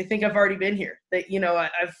communities. I think I've already been here. That,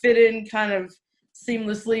 I fit in kind of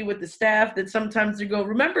seamlessly with the staff that sometimes they go,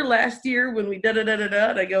 remember last year when we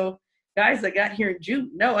da-da-da-da-da? And I go, guys, I got here in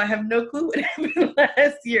June. No, I have no clue what happened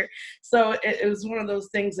last year. So it was one of those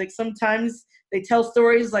things, like sometimes they tell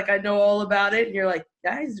stories like I know all about it. And you're like,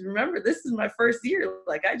 guys, remember, this is my first year.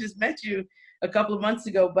 Like I just met you a couple of months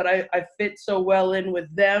ago, but I fit so well in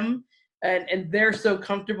with them. And they're so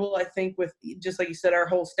comfortable, I think, with just like you said, our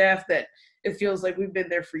whole staff that it feels like we've been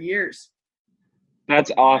there for years.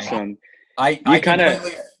 That's awesome. I gotta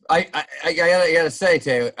say,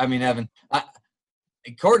 Taylor. I mean, Evan,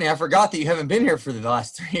 Courtney, I forgot that you haven't been here for the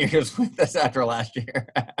last 3 years with us after last year.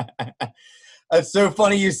 That's so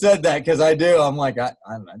funny you said that because I do. I'm like, I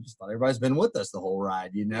just thought everybody's been with us the whole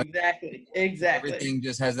ride, Exactly. Everything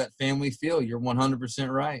just has that family feel. You're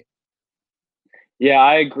 100% right. Yeah,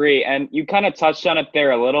 I agree. And you kind of touched on it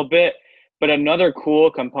there a little bit, but another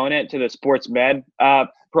cool component to the Sports Med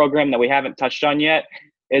program that we haven't touched on yet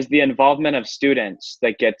is the involvement of students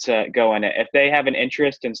that get to go in it. If they have an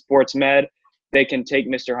interest in Sports Med, they can take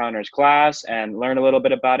Mr. Hunter's class and learn a little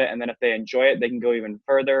bit about it. And then if they enjoy it, they can go even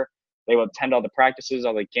further. They will attend all the practices,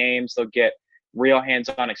 all the games. They'll get real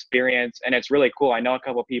hands-on experience. And it's really cool. I know a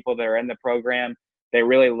couple of people that are in the program. They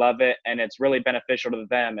really love it. And it's really beneficial to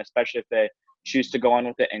them, especially if they choose to go on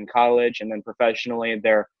with it in college. And then professionally,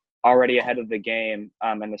 they're already ahead of the game,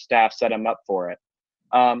 and the staff set them up for it.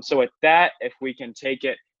 So with that, if we can take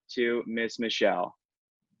it to Miss Michelle.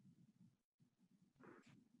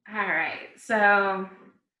 All right. So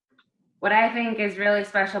what I think is really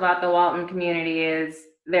special about the Walton community is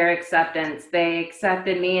their acceptance. They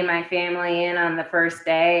accepted me and my family in on the first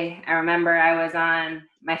day. I remember I was on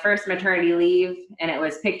my first maternity leave, and it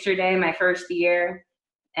was picture day my first year.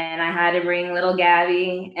 And I had to bring little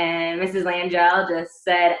Gabby, and Mrs. Langell just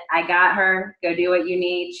said, I got her, go do what you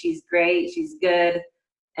need. She's great, she's good,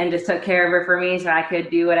 and just took care of her for me so I could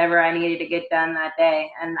do whatever I needed to get done that day.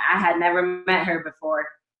 And I had never met her before.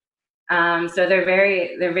 So they're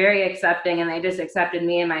very accepting, and they just accepted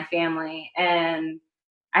me and my family. And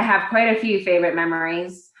I have quite a few favorite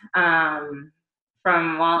memories from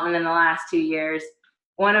Walton in the last 2 years.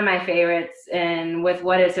 One of my favorites, and with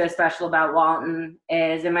what is so special about Walton,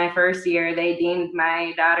 is in my first year, they deemed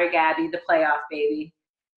my daughter Gabby the playoff baby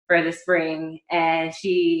for the spring. And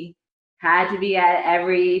she had to be at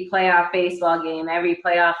every playoff baseball game, every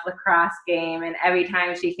playoff lacrosse game. And every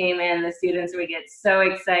time she came in, the students would get so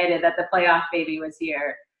excited that the playoff baby was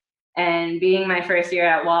here. And being my first year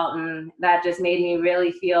at Walton, that just made me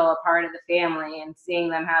really feel a part of the family, and seeing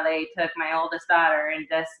them how they took my oldest daughter and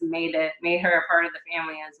just made her a part of the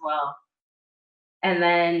family as well. And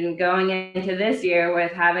then going into this year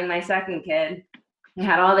with having my second kid, I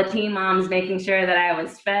had all the team moms making sure that I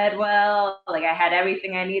was fed well, like I had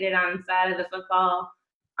everything I needed on the side of the football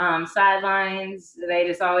sidelines. They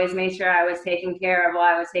just always made sure I was taken care of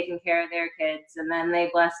while I was taking care of their kids. And then they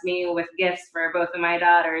blessed me with gifts for both of my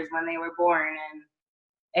daughters when they were born. And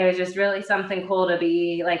it was just really something cool to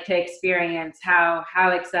to experience how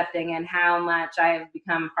accepting and how much I have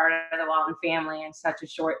become part of the Walton family in such a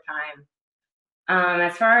short time.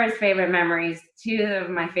 As far as favorite memories, two of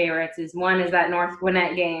my favorites one is that North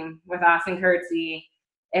Gwinnett game with Austin Kurtzy.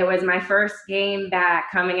 It was my first game back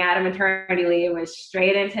coming out of maternity leave. It was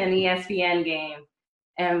straight into an ESPN game.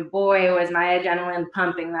 And boy, was my adrenaline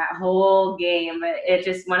pumping that whole game. But it's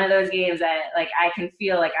just one of those games that I can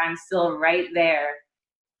feel like I'm still right there.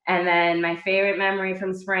 And then my favorite memory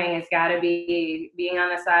from spring has got to be being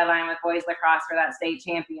on the sideline with boys lacrosse for that state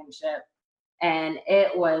championship. And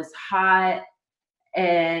it was hot.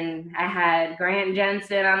 And I had Grant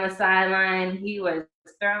Jensen on the sideline. He was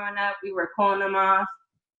throwing up. We were pulling him off.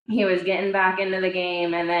 He was getting back into the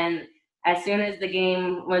game, and then as soon as the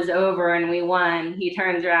game was over and we won, he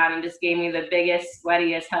turns around and just gave me the biggest,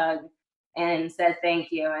 sweatiest hug and said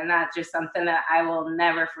thank you. And that's just something that I will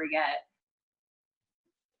never forget.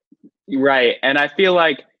 Right. And I feel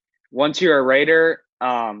like once you're a Raider,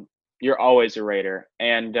 you're always a Raider.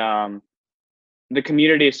 And the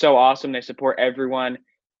community is so awesome. They support everyone,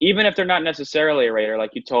 even if they're not necessarily a Raider.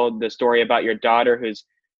 Like you told the story about your daughter who's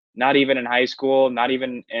not even in high school, not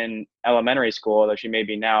even in elementary school, though she may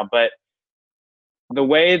be now. But the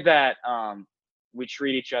way that we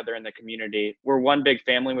treat each other in the community, we're one big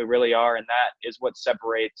family. We really are. And that is what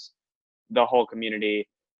separates the whole community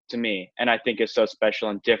to me. And I think is so special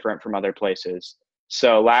and different from other places.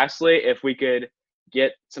 So lastly, if we could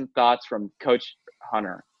get some thoughts from Coach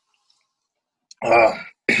Hunter.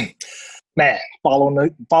 Man,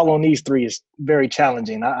 following these three is very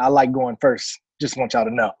challenging. I like going first. Just want y'all to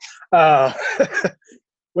know.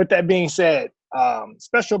 With that being said,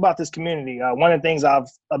 special about this community, one of the things I've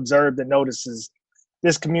observed and noticed is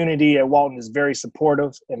this community at Walton is very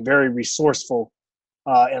supportive and very resourceful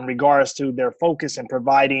in regards to their focus in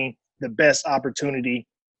providing the best opportunity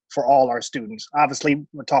for all our students. Obviously,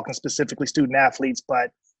 we're talking specifically student athletes, but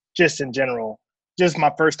just in general, just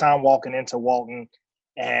my first time walking into Walton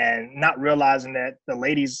and not realizing that the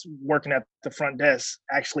ladies working at the front desk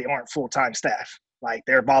actually aren't full-time staff. Like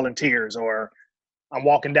they're volunteers, or I'm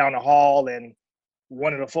walking down the hall and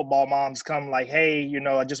one of the football moms come like, hey,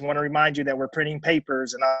 I just want to remind you that we're printing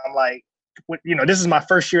papers. And I'm like, this is my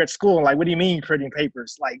first year at school. Like, what do you mean printing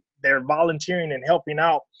papers? Like they're volunteering and helping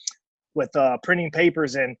out with printing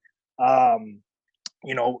papers. And,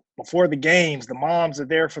 before the games, the moms are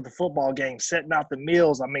there for the football game, setting out the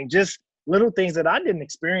meals. I mean, just little things that I didn't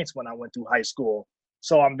experience when I went through high school.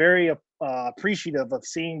 So I'm very appreciative of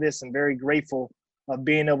seeing this and very grateful of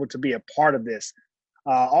being able to be a part of this.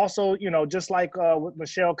 Also, just like what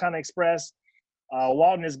Michelle kind of expressed,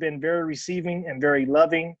 Walton has been very receiving and very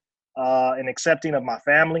loving and accepting of my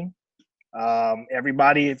family.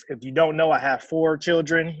 Everybody, if you don't know, I have 4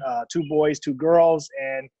 children, 2 boys, 2 girls.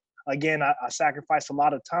 And again, I sacrifice a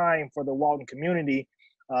lot of time for the Walton community.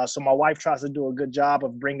 So my wife tries to do a good job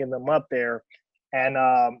of bringing them up there. And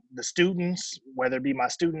the students, whether it be my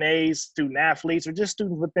student aides, student athletes, or just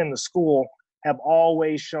students within the school, have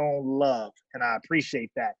always shown love. And I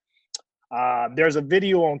appreciate that. There's a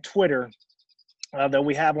video on Twitter that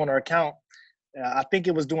we have on our account. I think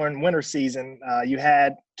it was during winter season. You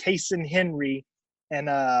had Kason Henry and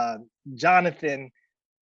Jonathan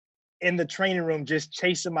in the training room just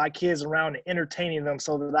chasing my kids around and entertaining them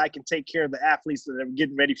so that I can take care of the athletes that are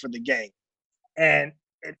getting ready for the game. And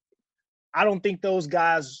I don't think those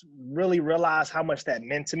guys really realize how much that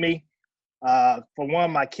meant to me. For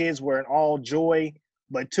one, my kids were in all joy,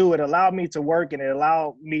 but 2, it allowed me to work and it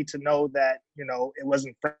allowed me to know that, it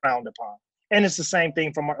wasn't frowned upon. And it's the same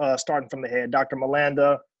thing from starting from the head. Dr.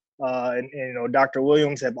 Melanda and Dr.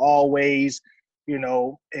 Williams have always,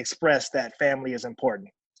 expressed that family is important.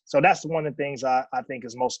 So that's one of the things I think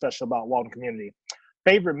is most special about Walton community.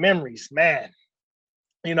 Favorite memories, man.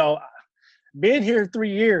 Being here 3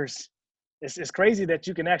 years, it's crazy that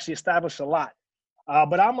you can actually establish a lot.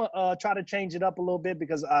 But I'm going to try to change it up a little bit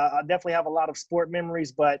because I definitely have a lot of sport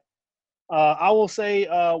memories. But I will say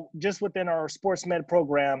just within our Sports Med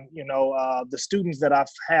program, the students that I've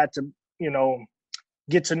had to,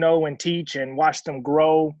 get to know and teach and watch them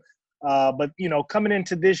grow. But, coming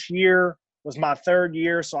into this year was my 3rd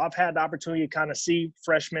year. So I've had the opportunity to kind of see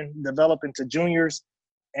freshmen develop into juniors.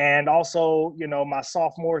 And also, my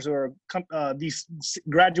sophomores who are these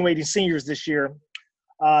graduating seniors this year,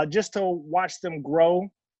 just to watch them grow,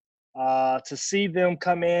 to see them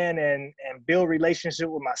come in and build relationship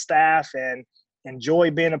with my staff and enjoy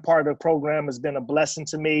being a part of the program has been a blessing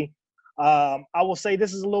to me. I will say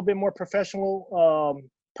this is a little bit more personal,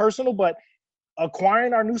 but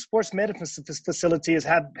acquiring our new sports medicine facility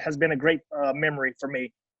has been a great memory for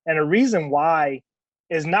me. And the reason why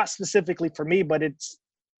is not specifically for me, but it's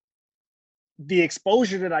the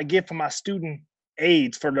exposure that I get from my student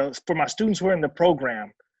aides, for my students who are in the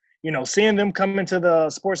program. Seeing them come into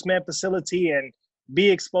the sports med facility and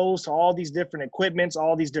be exposed to all these different equipments,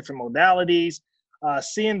 all these different modalities,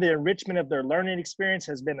 seeing the enrichment of their learning experience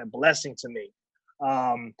has been a blessing to me.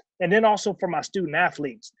 And then also for my student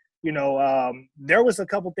athletes, there was a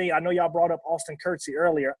couple things. I know y'all brought up Austin Kurtzy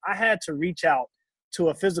earlier. I had to reach out to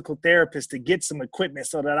a physical therapist to get some equipment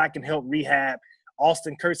so that I can help rehab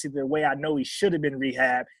Austin Kurtzy the way I know he should have been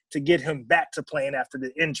rehabbed to get him back to playing after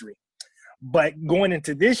the injury. But going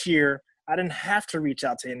into this year, I didn't have to reach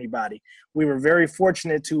out to anybody. We were very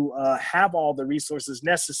fortunate to have all the resources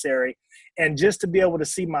necessary. And just to be able to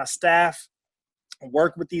see my staff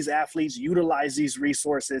work with these athletes, utilize these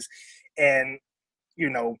resources, and,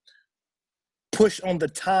 push on the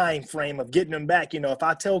time frame of getting them back. If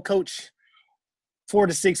I tell Coach 4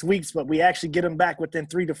 to 6 weeks, but we actually get them back within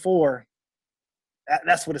 3 to 4,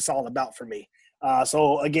 that's what it's all about for me.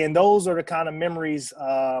 So again, those are the kind of memories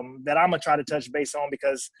that I'm gonna try to touch base on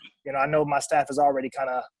because, I know my staff has already kind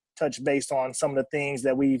of touched base on some of the things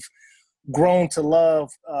that we've grown to love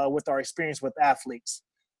with our experience with athletes.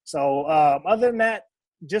 So other than that,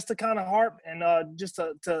 just to kind of harp and just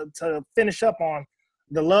to finish up on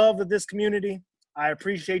the love of this community, I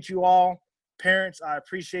appreciate you all. Parents, I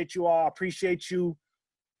appreciate you all. I appreciate you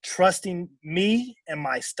trusting me and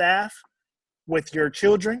my staff with your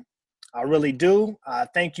children. I really do.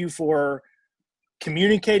 Thank you for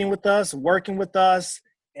communicating with us, working with us,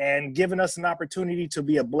 and giving us an opportunity to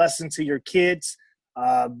be a blessing to your kids.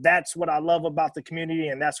 That's what I love about the community,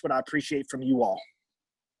 and that's what I appreciate from you all.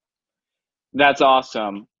 That's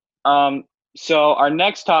awesome. So our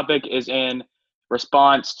next topic is in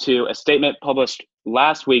response to a statement published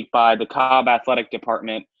last week by the Cobb Athletic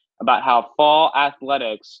Department about how fall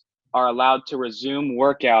athletics are allowed to resume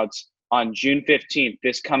workouts on June 15th,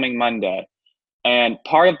 this coming Monday. And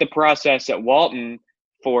part of the process at Walton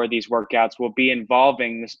for these workouts will be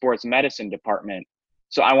involving the sports medicine department.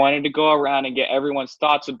 So I wanted to go around and get everyone's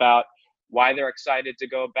thoughts about why they're excited to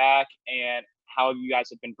go back and how you guys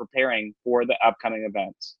have been preparing for the upcoming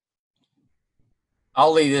events.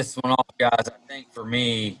 I'll lead this one off, guys. I think for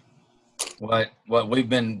me, what we've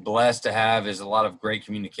been blessed to have is a lot of great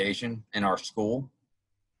communication in our school.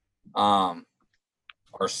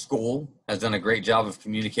 Our school has done a great job of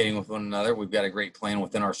communicating with one another. We've got a great plan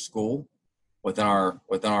within our school, within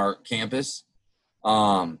our campus.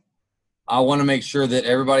 I want to make sure that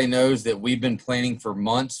everybody knows that we've been planning for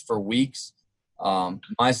months, for weeks.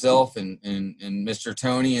 Myself and Mr.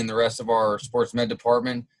 Tony and the rest of our sports med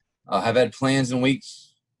department have had plans in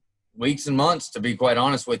weeks weeks and months, to be quite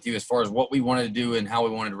honest with you, as far as what we wanted to do and how we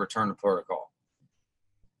wanted to return to protocol.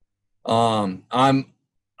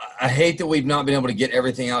 I hate that we've not been able to get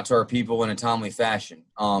everything out to our people in a timely fashion.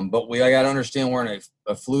 But I got to understand we're in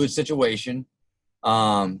a fluid situation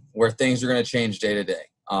where things are going to change day to day.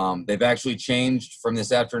 They've actually changed from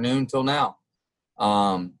this afternoon till now.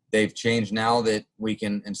 They've changed now that we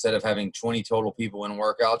can, instead of having 20 total people in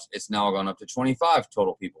workouts, it's now gone up to 25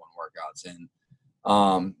 total people in workouts.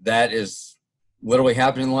 And that is literally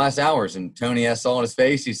happening in the last hours. And Tony, I saw on his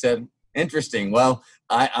face, he said, interesting. Well,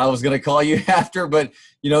 I was going to call you after, but,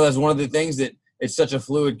 that's one of the things that it's such a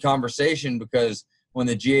fluid conversation, because when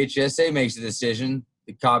the GHSA makes a decision,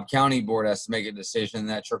 the Cobb County board has to make a decision, and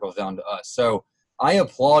that trickles down to us. So I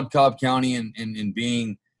applaud Cobb County in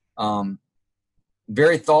being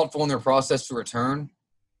very thoughtful in their process to return.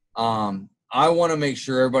 I want to make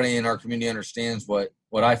sure everybody in our community understands what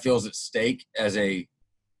I feel is at stake as a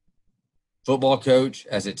football coach,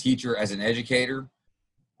 as a teacher, as an educator.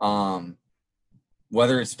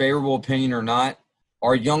 Whether it's favorable opinion or not,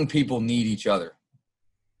 our young people need each other.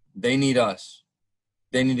 They need us.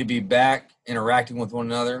 They need to be back interacting with one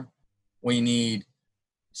another. We need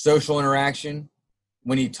social interaction.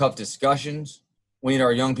 We need tough discussions. We need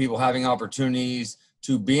our young people having opportunities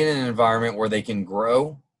to be in an environment where they can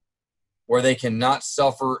grow, where they can not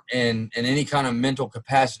suffer in any kind of mental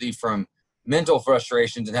capacity from mental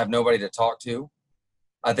frustrations and have nobody to talk to.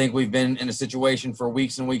 I think we've been in a situation for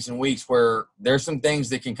weeks and weeks and weeks where there's some things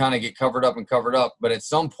that can kind of get covered up, but at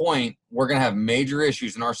some point we're going to have major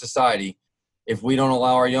issues in our society if we don't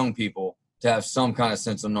allow our young people to have some kind of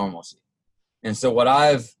sense of normalcy. And so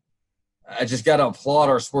I just got to applaud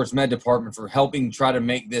our sports med department for helping try to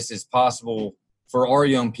make this as possible for our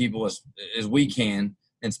young people as we can,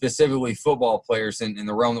 and specifically football players in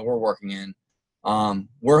the realm that we're working in.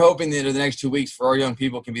 We're hoping that in the next 2 weeks for our young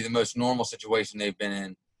people can be the most normal situation they've been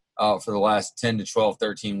in for the last 10 to 12,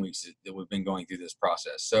 13 weeks that we've been going through this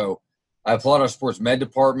process. So I applaud our sports med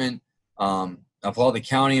department. I applaud the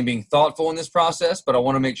county in being thoughtful in this process, but I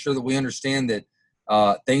want to make sure that we understand that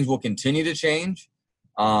things will continue to change.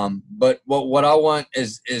 But what I want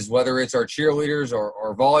is whether it's our cheerleaders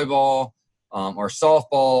or volleyball, or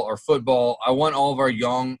softball or football, I want all of our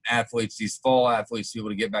young athletes, these fall athletes, to be able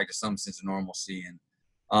to get back to some sense of normalcy.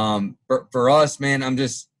 And for us, man, I'm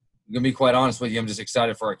just going to be quite honest with you. I'm just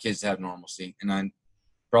excited for our kids to have normalcy. And I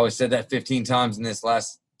probably said that 15 times in this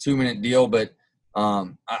last 2-minute deal, but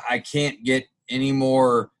I can't get any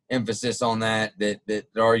more emphasis on that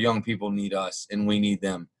our young people need us and we need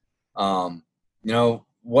them.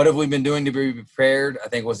 What have we been doing to be prepared, I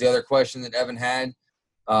think was the other question that Evan had.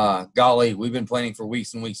 Golly, we've been planning for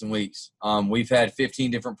weeks and weeks and weeks. We've had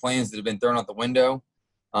 15 different plans that have been thrown out the window.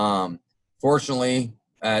 Fortunately,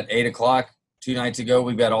 at 8 o'clock 2 nights ago,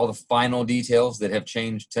 we've got all the final details that have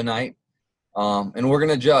changed tonight. And we're going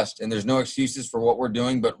to adjust. And there's no excuses for what we're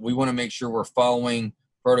doing, but we want to make sure we're following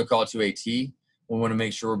protocol to a T. We want to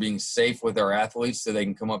make sure we're being safe with our athletes so they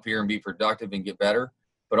can come up here and be productive and get better,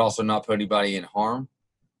 but also not put anybody in harm.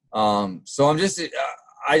 So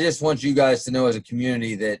I just want you guys to know as a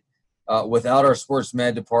community that without our sports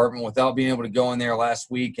med department, without being able to go in there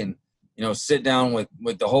last week and, sit down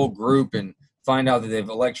with the whole group and find out that they've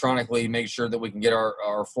electronically make sure that we can get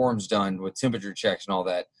our forms done with temperature checks and all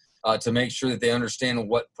that, to make sure that they understand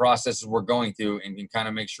what processes we're going through and can kind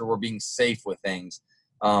of make sure we're being safe with things.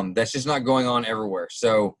 That's just not going on everywhere.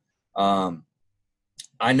 So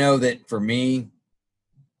I know that for me,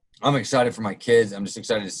 I'm excited for my kids. I'm just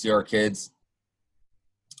excited to see our kids.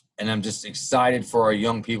 And I'm just excited for our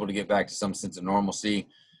young people to get back to some sense of normalcy.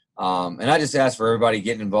 And I just ask for everybody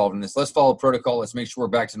getting involved in this. Let's follow protocol. Let's make sure we're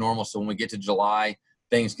back to normal. So when we get to July,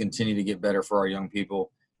 things continue to get better for our young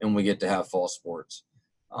people and we get to have fall sports.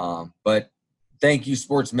 But thank you,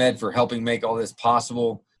 Sports Med, for helping make all this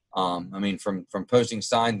possible. From posting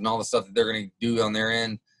signs and all the stuff that they're going to do on their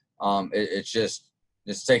end. It just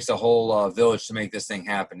takes a whole village to make this thing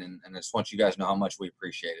happen. And I just want you guys to know how much we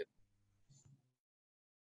appreciate it.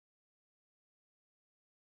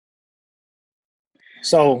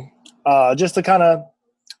 So just to kind of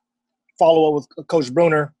follow up with Coach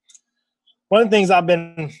Bruner, one of the things I've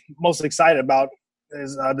been most excited about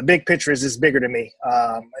is the big picture is bigger than me.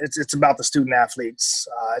 It's about the student athletes.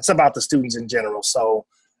 It's about the students in general. So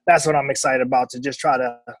that's what I'm excited about, to just try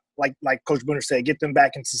to, like Coach Bruner said, get them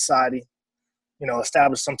back in society,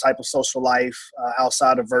 establish some type of social life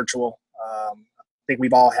outside of virtual. I think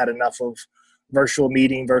we've all had enough of virtual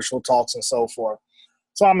meeting, virtual talks, and so forth.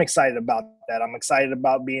 So I'm excited about that. I'm excited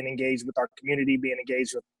about being engaged with our community, being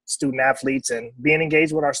engaged with student athletes, and being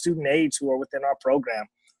engaged with our student aides who are within our program.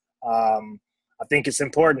 I think it's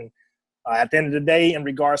important. At the end of the day, in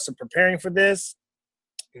regards to preparing for this,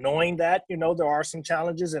 knowing that, there are some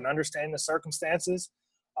challenges and understanding the circumstances,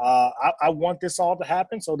 I want this all to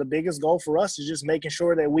happen. So the biggest goal for us is just making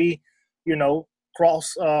sure that we,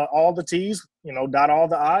 cross all the T's, dot all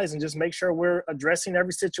the I's, and just make sure we're addressing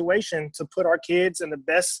every situation to put our kids in the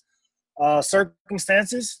best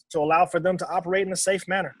circumstances to allow for them to operate in a safe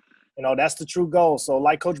manner. That's the true goal. So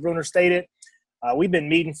like Coach Bruner stated, we've been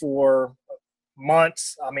meeting for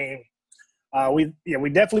months. I mean,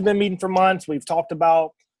 we've definitely been meeting for months. We've talked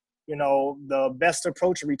about, the best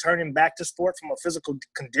approach of returning back to sport from a physical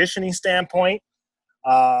conditioning standpoint.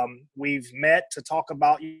 We've met to talk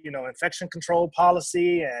about, infection control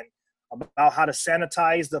policy and about how to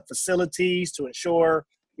sanitize the facilities to ensure,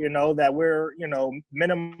 that we're,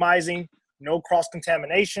 minimizing no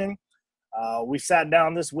cross-contamination. We sat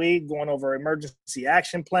down this week going over emergency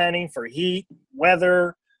action planning for heat,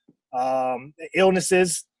 weather,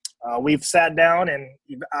 illnesses. We've sat down, and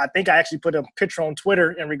I think I actually put a picture on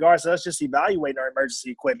Twitter in regards to us just evaluating our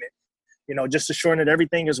emergency equipment, just assuring that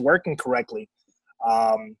everything is working correctly.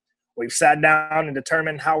 We've sat down and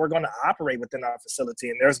determined how we're going to operate within our facility.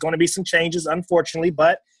 And there's going to be some changes, unfortunately,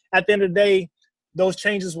 but at the end of the day, those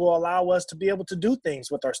changes will allow us to be able to do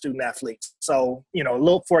things with our student athletes. So,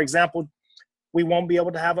 for example, we won't be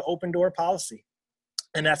able to have an open door policy.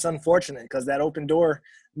 And that's unfortunate because that open door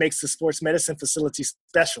makes the sports medicine facility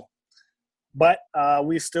special. But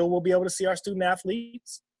we still will be able to see our student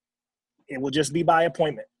athletes. It will just be by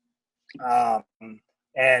appointment.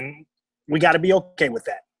 And we got to be okay with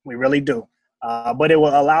that. We really do. But it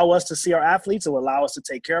will allow us to see our athletes. It will allow us to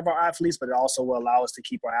take care of our athletes, but it also will allow us to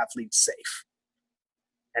keep our athletes safe.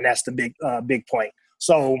 And that's the big point.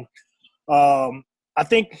 So I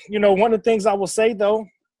think, one of the things I will say, though,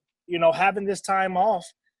 having this time off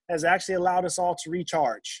has actually allowed us all to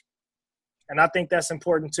recharge. And I think that's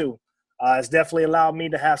important, too. It's definitely allowed me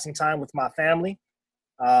to have some time with my family.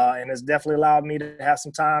 And it's definitely allowed me to have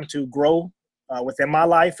some time to grow within my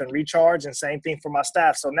life and recharge, and same thing for my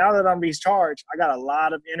staff. So now that I'm recharged, I got a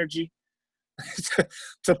lot of energy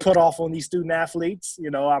to put off on these student athletes.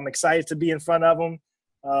 I'm excited to be in front of them.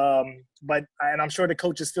 And I'm sure the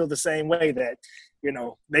coaches feel the same way that,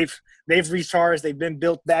 they've recharged, they've been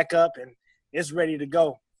built back up, and it's ready to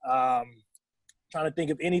go. Trying to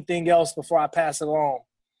think of anything else before I pass it along.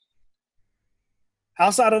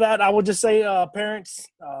 Outside of that, I would just say, parents,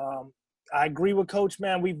 I agree with Coach,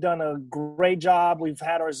 man. We've done a great job. We've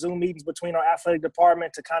had our Zoom meetings between our athletic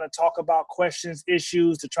department to kind of talk about questions,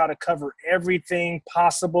 issues, to try to cover everything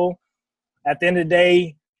possible. At the end of the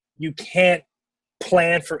day, you can't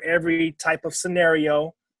plan for every type of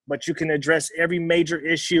scenario, but you can address every major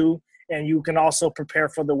issue, and you can also prepare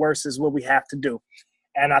for the worst is what we have to do.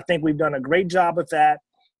 And I think we've done a great job with that.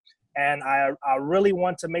 And I really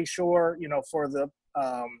want to make sure, for the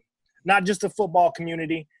not just the football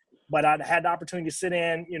community, but I had the opportunity to sit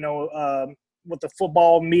in, with the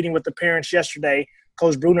football meeting with the parents yesterday.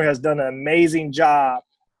 Coach Bruner has done an amazing job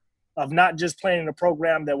of not just planning a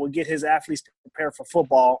program that will get his athletes prepared for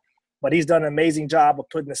football, but he's done an amazing job of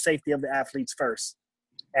putting the safety of the athletes first.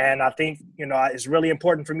 And I think, it's really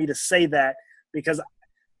important for me to say that, because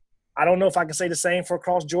I don't know if I can say the same for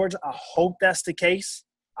across Georgia. I hope that's the case.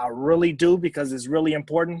 I really do, because it's really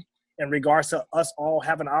important in regards to us all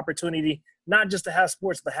having an opportunity, not just to have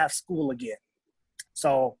sports, but have school again.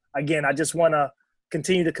 So, again, I just want to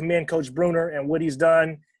continue to commend Coach Bruner and what he's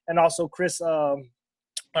done, and also Chris,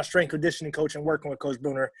 my strength conditioning coach, and working with Coach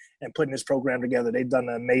Bruner and putting this program together. They've done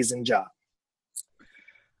an amazing job.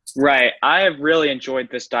 Right. I have really enjoyed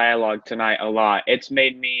this dialogue tonight a lot. It's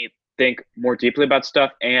made me think more deeply about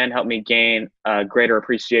stuff and helped me gain a greater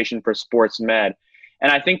appreciation for sports med.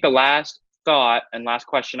 And I think the last thought and last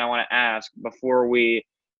question I want to ask before we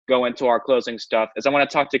go into our closing stuff is I want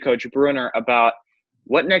to talk to Coach Bruner about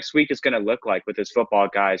what next week is going to look like with his football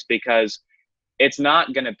guys, because it's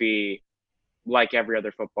not going to be like every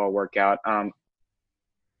other football workout. And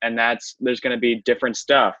there's going to be different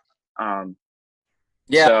stuff.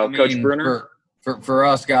 So Coach Bruner, for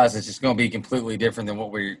us guys, it's just going to be completely different than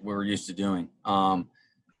what we're used to doing. I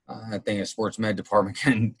think a sports med department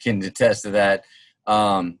can attest to that.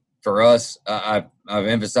 For us, I've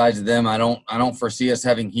emphasized to them, I don't foresee us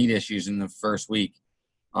having heat issues in the first week.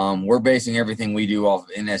 We're basing everything we do off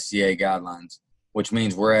of NSCA guidelines, which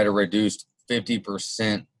means we're at a reduced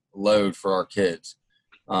 50% load for our kids.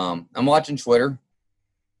 I'm watching Twitter.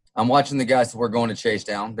 I'm watching the guys that we're going to chase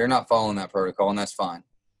down. They're not following that protocol, and that's fine.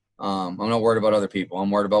 I'm not worried about other people.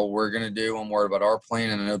 I'm worried about what we're going to do. I'm worried about our plan,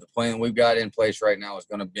 and I know the plan we've got in place right now is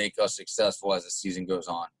going to make us successful as the season goes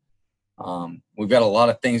on. We've got a lot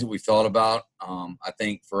of things that we thought about. I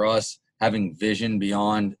think for us, having vision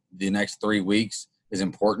beyond the next 3 weeks is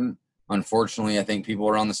important. Unfortunately, I think people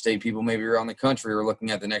around the state, people maybe around the country are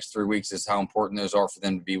looking at the next 3 weeks as how important those are for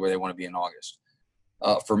them to be where they want to be in August.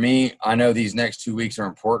 For me, I know these next 2 weeks are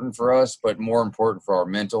important for us, but more important for our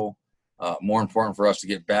mental, more important for us to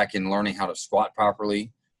get back in learning how to squat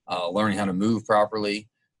properly, learning how to move properly,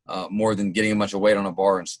 more than getting a bunch of weight on a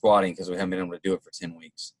bar and squatting because we haven't been able to do it for 10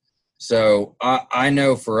 weeks. So I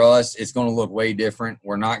know for us, it's going to look way different.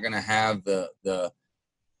 We're not going to have the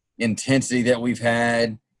intensity that we've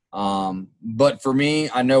had. But for me,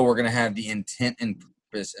 I know we're going to have the intent and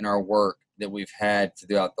purpose in our work that we've had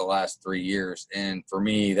throughout the last 3 years. And for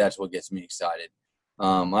me, that's what gets me excited.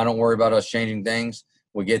 I don't worry about us changing things.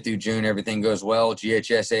 We get through June, everything goes well.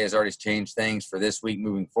 GHSA has already changed things for this week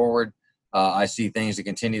moving forward. I see things that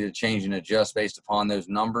continue to change and adjust based upon those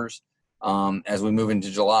numbers as we move into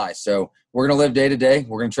July. So we're going to live day to day.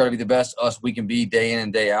 We're going to try to be the best us we can be day in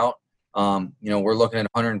and day out. We're looking at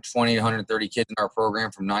 120 to 130 kids in our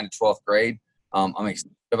program from 9th to 12th grade. I'm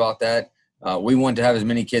excited about that. We want to have as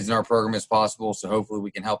many kids in our program as possible, so hopefully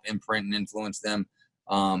we can help imprint and influence them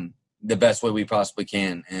the best way we possibly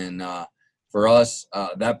can. And for us,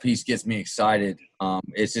 that piece gets me excited.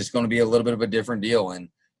 It's just going to be a little bit of a different deal, and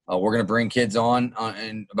we're going to bring kids on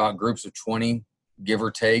in about groups of 20, give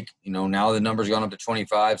or take. Now the number's gone up to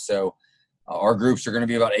 25, so our groups are going to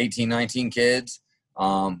be about 18, 19 kids.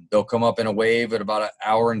 They'll come up in a wave at about 1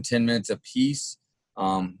 hour and 10 minutes apiece.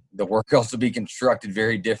 The workouts will be constructed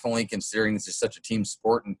very differently considering this is such a team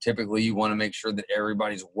sport, and typically you want to make sure that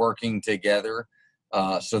everybody's working together.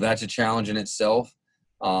 So that's a challenge in itself.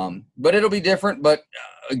 But it'll be different. But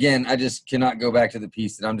again, I just cannot go back to the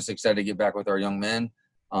piece that I'm just excited to get back with our young men.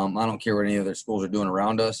 I don't care what any other schools are doing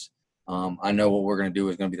around us. I know what we're going to do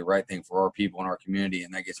is going to be the right thing for our people in our community,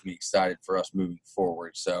 and that gets me excited for us moving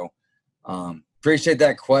forward. So appreciate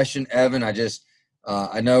that question, Evan.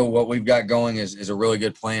 I know what we've got going is a really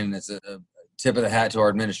good plan, and it's a tip of the hat to our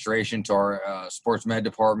administration, to our sports med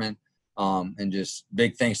department, and just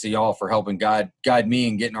big thanks to y'all for helping guide me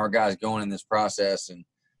and getting our guys going in this process, and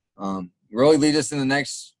really lead us in the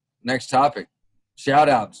next topic. Shout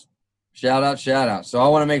outs. So I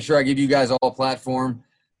want to make sure I give you guys all a platform.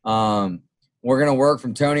 We're going to work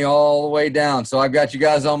from Tony all the way down. So I've got you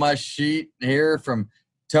guys on my sheet here from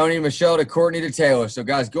Tony, Michelle to Courtney to Taylor. So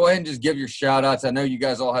guys, go ahead and just give your shout outs. I know you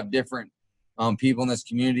guys all have different people in this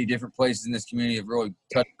community, different places in this community have really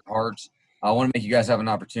touched your hearts. I want to make you guys have an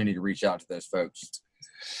opportunity to reach out to those folks.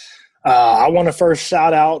 I want to first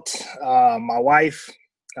shout out my wife,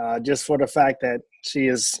 just for the fact that she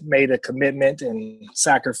has made a commitment and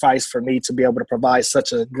sacrifice for me to be able to provide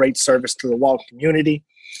such a great service to the Walton community.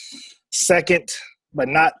 Second, but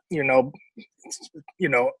not,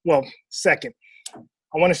 second,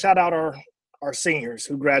 I want to shout out our seniors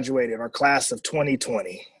who graduated, our class of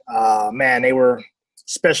 2020. Man, they were a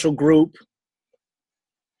special group.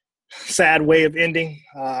 Sad way of ending.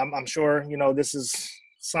 I'm sure, this is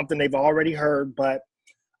something they've already heard, but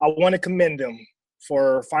I want to commend them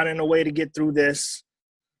for finding a way to get through this.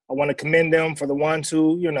 I want to commend them for the ones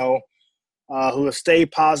who, who have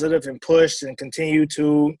stayed positive and pushed and continue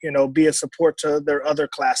to, be a support to their other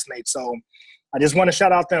classmates. So I just want to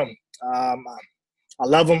shout out them. I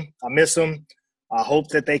love them. I miss them. I hope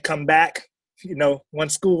that they come back,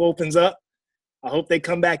 once school opens up. I hope they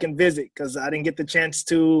come back and visit because I didn't get the chance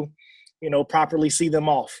to, properly see them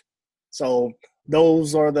off. So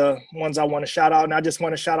those are the ones I want to shout out. And I just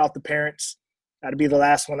want to shout out the parents. That'd be the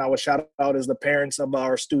last one I would shout out is the parents of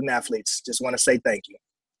our student athletes. Just want to say thank you.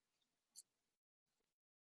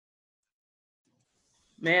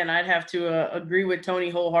 Man, I'd have to agree with Tony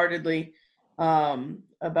wholeheartedly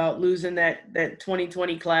about losing that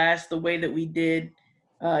 2020 class the way that we did.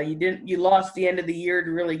 You lost the end of the year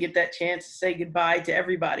to really get that chance to say goodbye to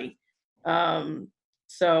everybody.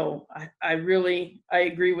 So I agree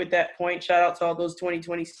with that point. Shout out to all those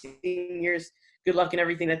 2020 seniors. Good luck in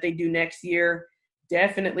everything that they do next year.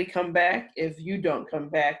 Definitely come back. If you don't come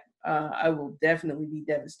back, I will definitely be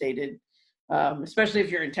devastated, especially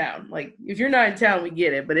if you're in town. Like, if you're not in town, we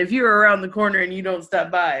get it. But if you're around the corner and you don't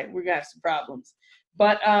stop by, we're going to have some problems.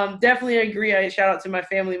 But definitely agree. I shout out to my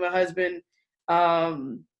family, my husband, all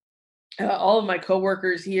of my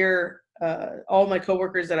coworkers here, all my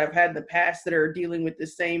coworkers that I've had in the past that are dealing with the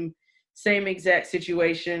same exact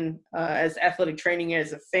situation as athletic training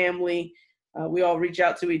as a family. We all reach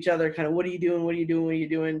out to each other, kind of, what are you doing? What are you doing? What are you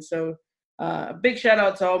doing? So a big shout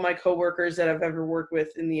out to all my coworkers that I've ever worked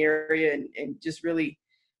with in the area, and just really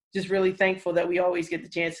thankful that we always get the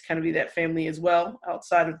chance to kind of be that family as well,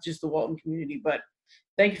 outside of just the Walton community. But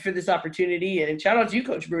thank you for this opportunity, and shout out to you,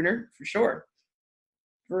 Coach Bruner, for sure.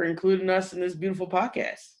 for including us in this beautiful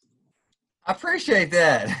podcast. I appreciate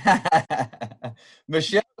that.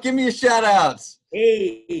 Michelle, give me your shout-outs.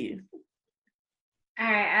 Hey. All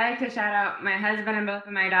right, I like to shout out my husband and both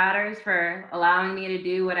of my daughters for allowing me to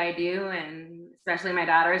do what I do, and especially my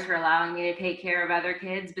daughters for allowing me to take care of other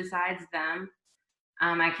kids besides them.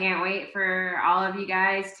 I can't wait for all of you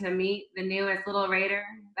guys to meet the newest little Raider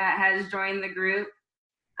that has joined the group.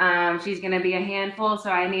 She's going to be a handful,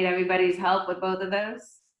 so I need everybody's help with both of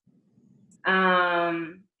those.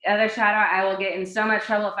 Other shout out, I will get in so much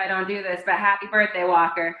trouble if I don't do this, but happy birthday,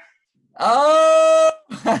 Walker. Oh!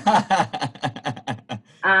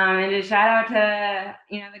 And just shout out to,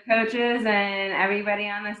 the coaches and everybody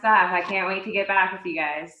on the staff. I can't wait to get back with you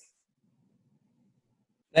guys.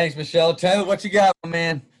 Thanks, Michelle. Taylor, what you got, my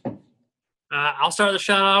man? I'll start the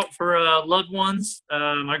shout out for loved ones.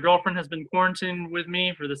 My girlfriend has been quarantined with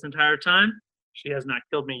me for this entire time. She has not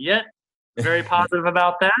killed me yet. Very positive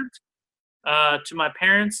about that. To my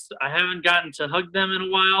parents, I haven't gotten to hug them in a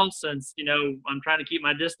while since, I'm trying to keep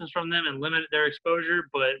my distance from them and limit their exposure,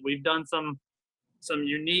 but we've done some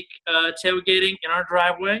unique tailgating in our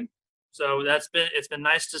driveway. So it's been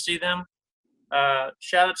nice to see them.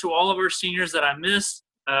 Shout out to all of our seniors that I missed,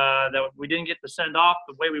 that we didn't get to send off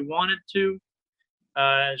the way we wanted to.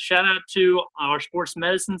 Shout out to our sports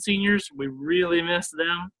medicine seniors. We really miss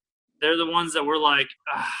them. They're the ones that we're like,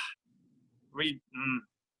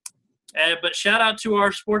 but shout out to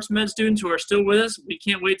our sports med students who are still with us. We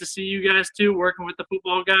can't wait to see you guys too, working with the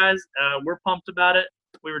football guys. We're pumped about it.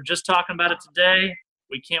 We were just talking about it today.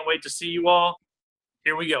 We can't wait to see you all.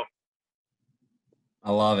 Here we go.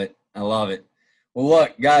 I love it. Well,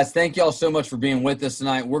 look, guys, thank y'all so much for being with us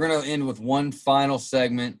tonight. We're going to end with one final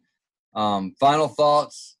segment. Final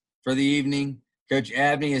thoughts for the evening. Coach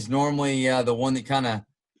Abney is normally the one that kind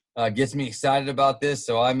of gets me excited about this,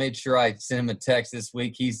 so I made sure I sent him a text this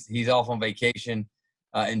week. He's off on vacation,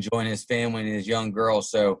 enjoying his family and his young girl.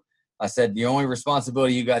 So I said, the only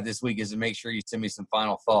responsibility you got this week is to make sure you send me some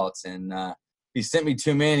final thoughts. And he sent me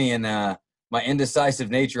too many, and my indecisive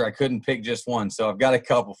nature, I couldn't pick just one. So I've got a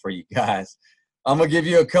couple for you guys. I'm going to give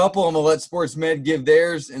you a couple. I'm going to let Sports Med give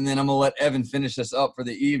theirs, and then I'm going to let Evan finish us up for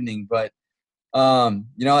the evening. But,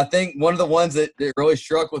 I think one of the ones that really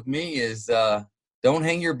struck with me is don't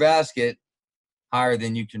hang your basket higher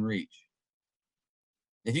than you can reach.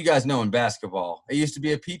 If you guys know in basketball, it used to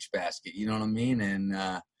be a peach basket, you know what I mean?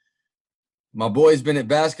 And my boy's been at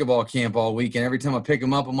basketball camp all week, and every time I pick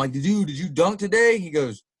him up, I'm like, did you dunk today? He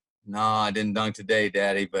goes, no, I didn't dunk today,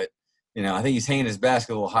 Daddy. But, I think he's hanging his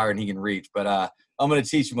basket a little higher than he can reach. But I'm going to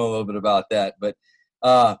teach him a little bit about that. But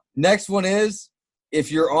next one is,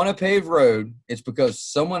 if you're on a paved road, it's because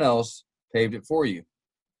someone else paved it for you.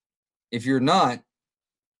 If you're not,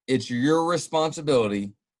 it's your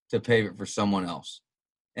responsibility to pave it for someone else.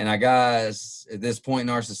 And I guys, at this point in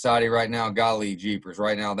our society right now, golly jeepers,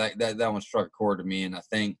 right now, that one struck a chord to me. And I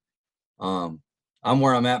think I'm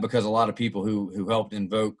where I'm at because a lot of people who helped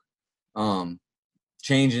invoke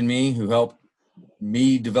change in me, who helped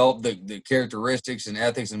me develop the characteristics and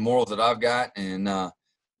ethics and morals that I've got. And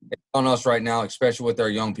it's on us right now, especially with our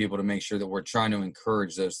young people, to make sure that we're trying to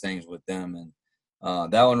encourage those things with them.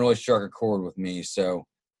 And that one really struck a chord with me. So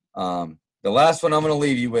the last one I'm going to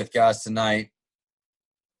leave you with, guys, tonight,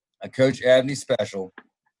 a Coach Abney special.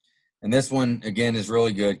 And this one, again, is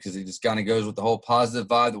really good because it just kind of goes with the whole positive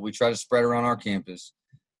vibe that we try to spread around our campus.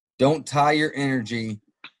 Don't tie your energy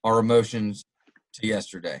or emotions to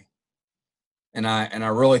yesterday. And I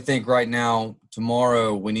really think right now,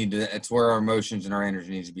 tomorrow, it's where our emotions and our energy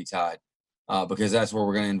needs to be tied, because that's where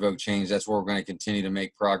we're going to invoke change. That's where we're going to continue to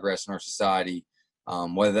make progress in our society,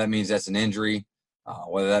 whether that means that's an injury,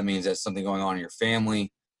 whether that means that's something going on in your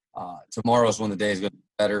family. Tomorrow's when the day is going to be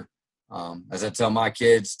better. As I tell my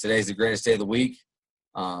kids, today's the greatest day of the week.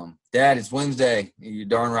 Dad, it's Wednesday. You're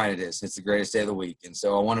darn right it is. It's the greatest day of the week. And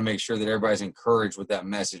so I want to make sure that everybody's encouraged with that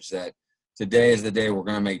message that today is the day we're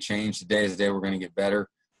going to make change. Today is the day we're going to get better.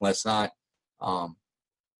 Let's not,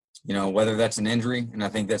 whether that's an injury, and I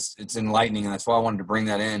think it's enlightening, and that's why I wanted to bring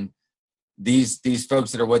that in. These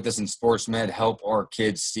folks that are with us in Sports Med help our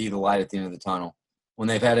kids see the light at the end of the tunnel. When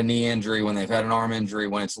they've had a knee injury, when they've had an arm injury,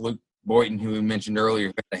 when it's Luke Boynton, who we mentioned earlier,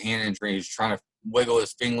 who had a hand injury, he's trying to wiggle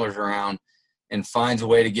his fingers around and finds a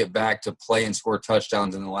way to get back to play and score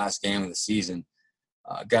touchdowns in the last game of the season.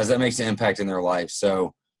 Guys, that makes an impact in their life.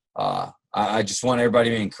 So I just want everybody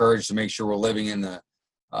to be encouraged to make sure we're living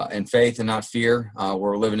in faith and not fear.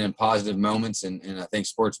 We're living in positive moments, and I think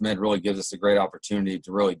Sports Med really gives us a great opportunity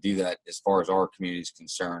to really do that as far as our community is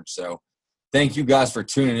concerned. So thank you guys for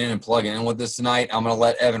tuning in and plugging in with us tonight. I'm going to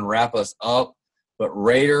let Evan wrap us up. But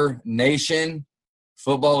Raider Nation,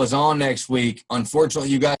 Football is on next week. Unfortunately,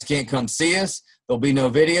 you guys can't come see us. There'll be no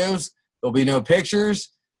videos. There'll be no pictures.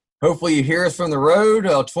 Hopefully you hear us from the road,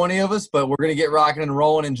 20 of us, but we're going to get rocking and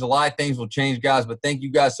rolling in July. Things will change, guys, but thank you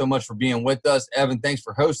guys so much for being with us. Evan, thanks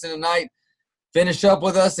for hosting tonight. Finish up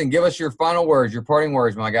with us and give us your final words, your parting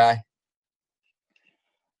words, my guy.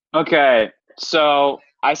 Okay, so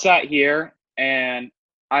I sat here, and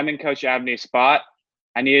I'm in Coach Abney's spot.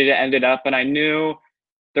 I needed to end it up, and I knew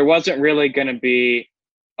there wasn't really going to be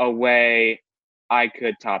a way I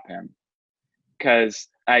could top him because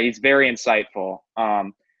he's very insightful.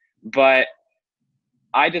 But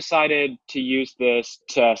I decided to use this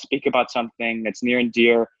to speak about something that's near and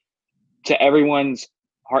dear to everyone's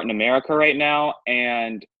heart in America right now.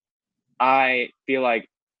 And I feel like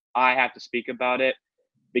I have to speak about it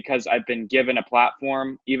because I've been given a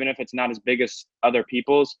platform, even if it's not as big as other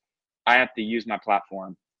people's. I have to use my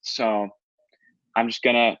platform. So I'm just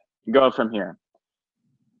going to go from here.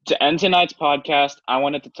 To end tonight's podcast, I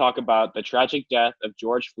wanted to talk about the tragic death of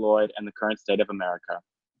George Floyd and the current state of America.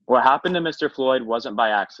 What happened to Mr. Floyd wasn't by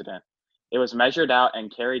accident. It was measured out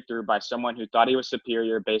and carried through by someone who thought he was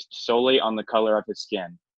superior based solely on the color of his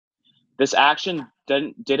skin. This action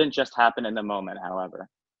didn't just happen in the moment, however.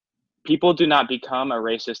 People do not become a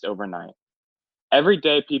racist overnight. Every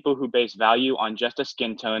day, people who base value on just a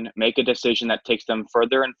skin tone make a decision that takes them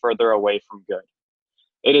further and further away from good.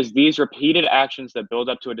 It is these repeated actions that build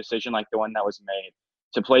up to a decision like the one that was made,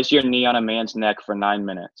 to place your knee on a man's neck for 9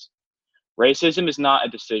 minutes. Racism is not a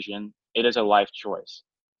decision, it is a life choice.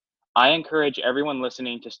 I encourage everyone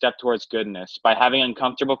listening to step towards goodness by having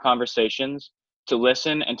uncomfortable conversations, to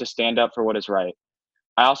listen, and to stand up for what is right.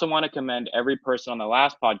 I also want to commend every person on the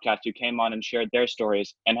last podcast who came on and shared their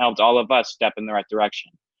stories and helped all of us step in the right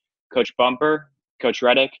direction. Coach Bumper, Coach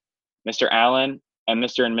Reddick, Mr. Allen, and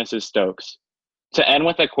Mr. and Mrs. Stokes. To end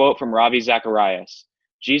with a quote from Ravi Zacharias,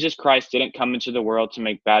 Jesus Christ didn't come into the world to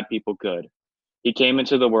make bad people good. He came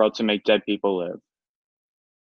into the world to make dead people live.